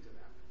the truth to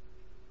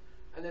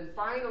that. And then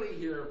finally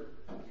here,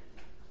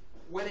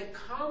 when it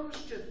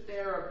comes to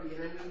therapy,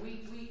 and I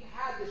mean, we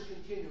had this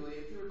continually.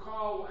 If you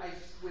recall,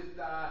 with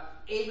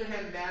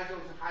Abraham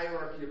Maslow's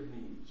hierarchy of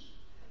needs.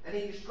 And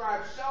he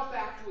describes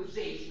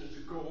self-actualization as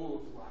a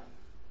goal of life.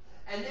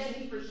 And then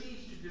he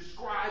proceeds to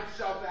describe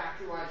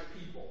self-actualized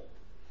people.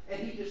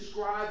 And he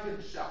described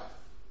himself.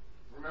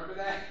 Remember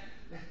that?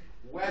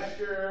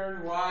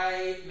 Western,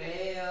 white,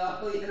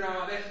 male, you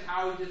know, that's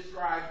how he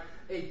described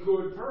a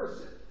good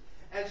person.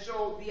 And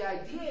so the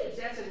idea is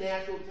that's a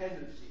natural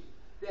tendency.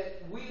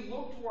 That we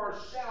look to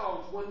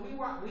ourselves when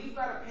we've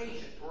got a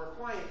patient or a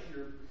client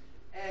here,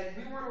 and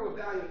we want to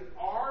evaluate,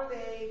 are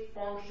they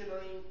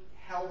functioning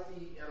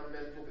healthy on a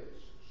mental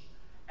basis?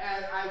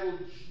 And I will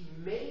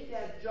make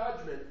that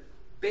judgment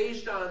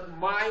based on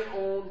my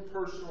own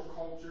personal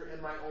culture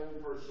and my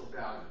own personal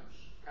values.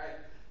 Okay?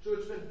 So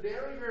it's been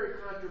very, very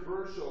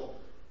controversial.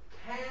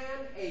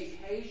 Can a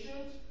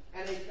patient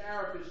and a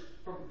therapist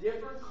from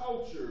different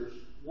cultures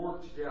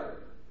work together?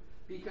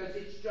 Because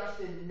it's just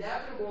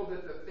inevitable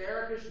that the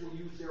therapist will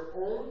use their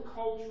own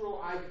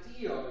cultural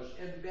ideas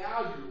and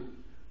value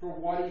for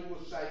what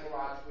equals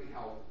psychologically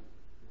healthy.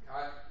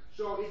 Okay?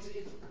 So it's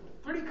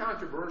pretty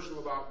controversial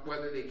about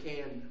whether they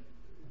can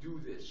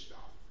do this stuff.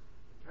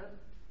 Okay?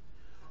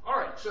 All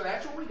right, so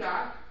that's what we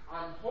got.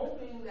 I'm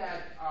hoping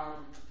that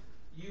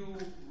you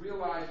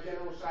realize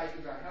general psych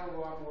is a hell of a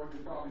lot more than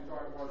you probably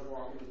thought it was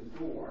walking in the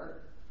door.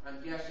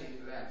 I'm guessing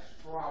that's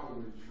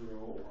probably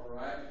true, all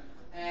right?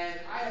 And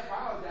I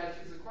apologize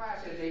because the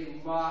class has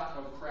a lot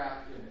of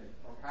crap in it,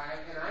 okay?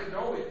 And I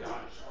know it does,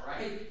 all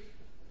right?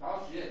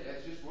 Oh, shit,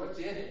 that's just what's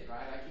in it,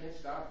 right? I can't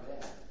stop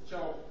that.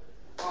 So,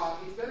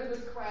 it's been a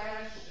good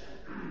class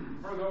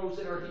for those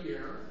that are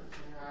here,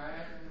 all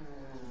right?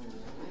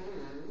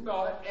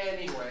 But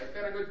anyway, it's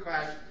been a good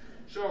class.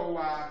 So,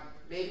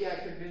 maybe I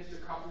convinced a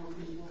couple of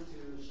people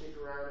to stick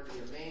around and be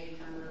a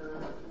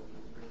major.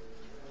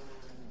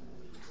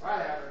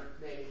 Whatever,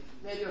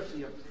 maybe I'll see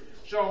you.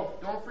 So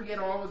don't forget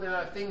all of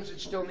the things that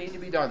still need to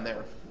be done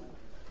there.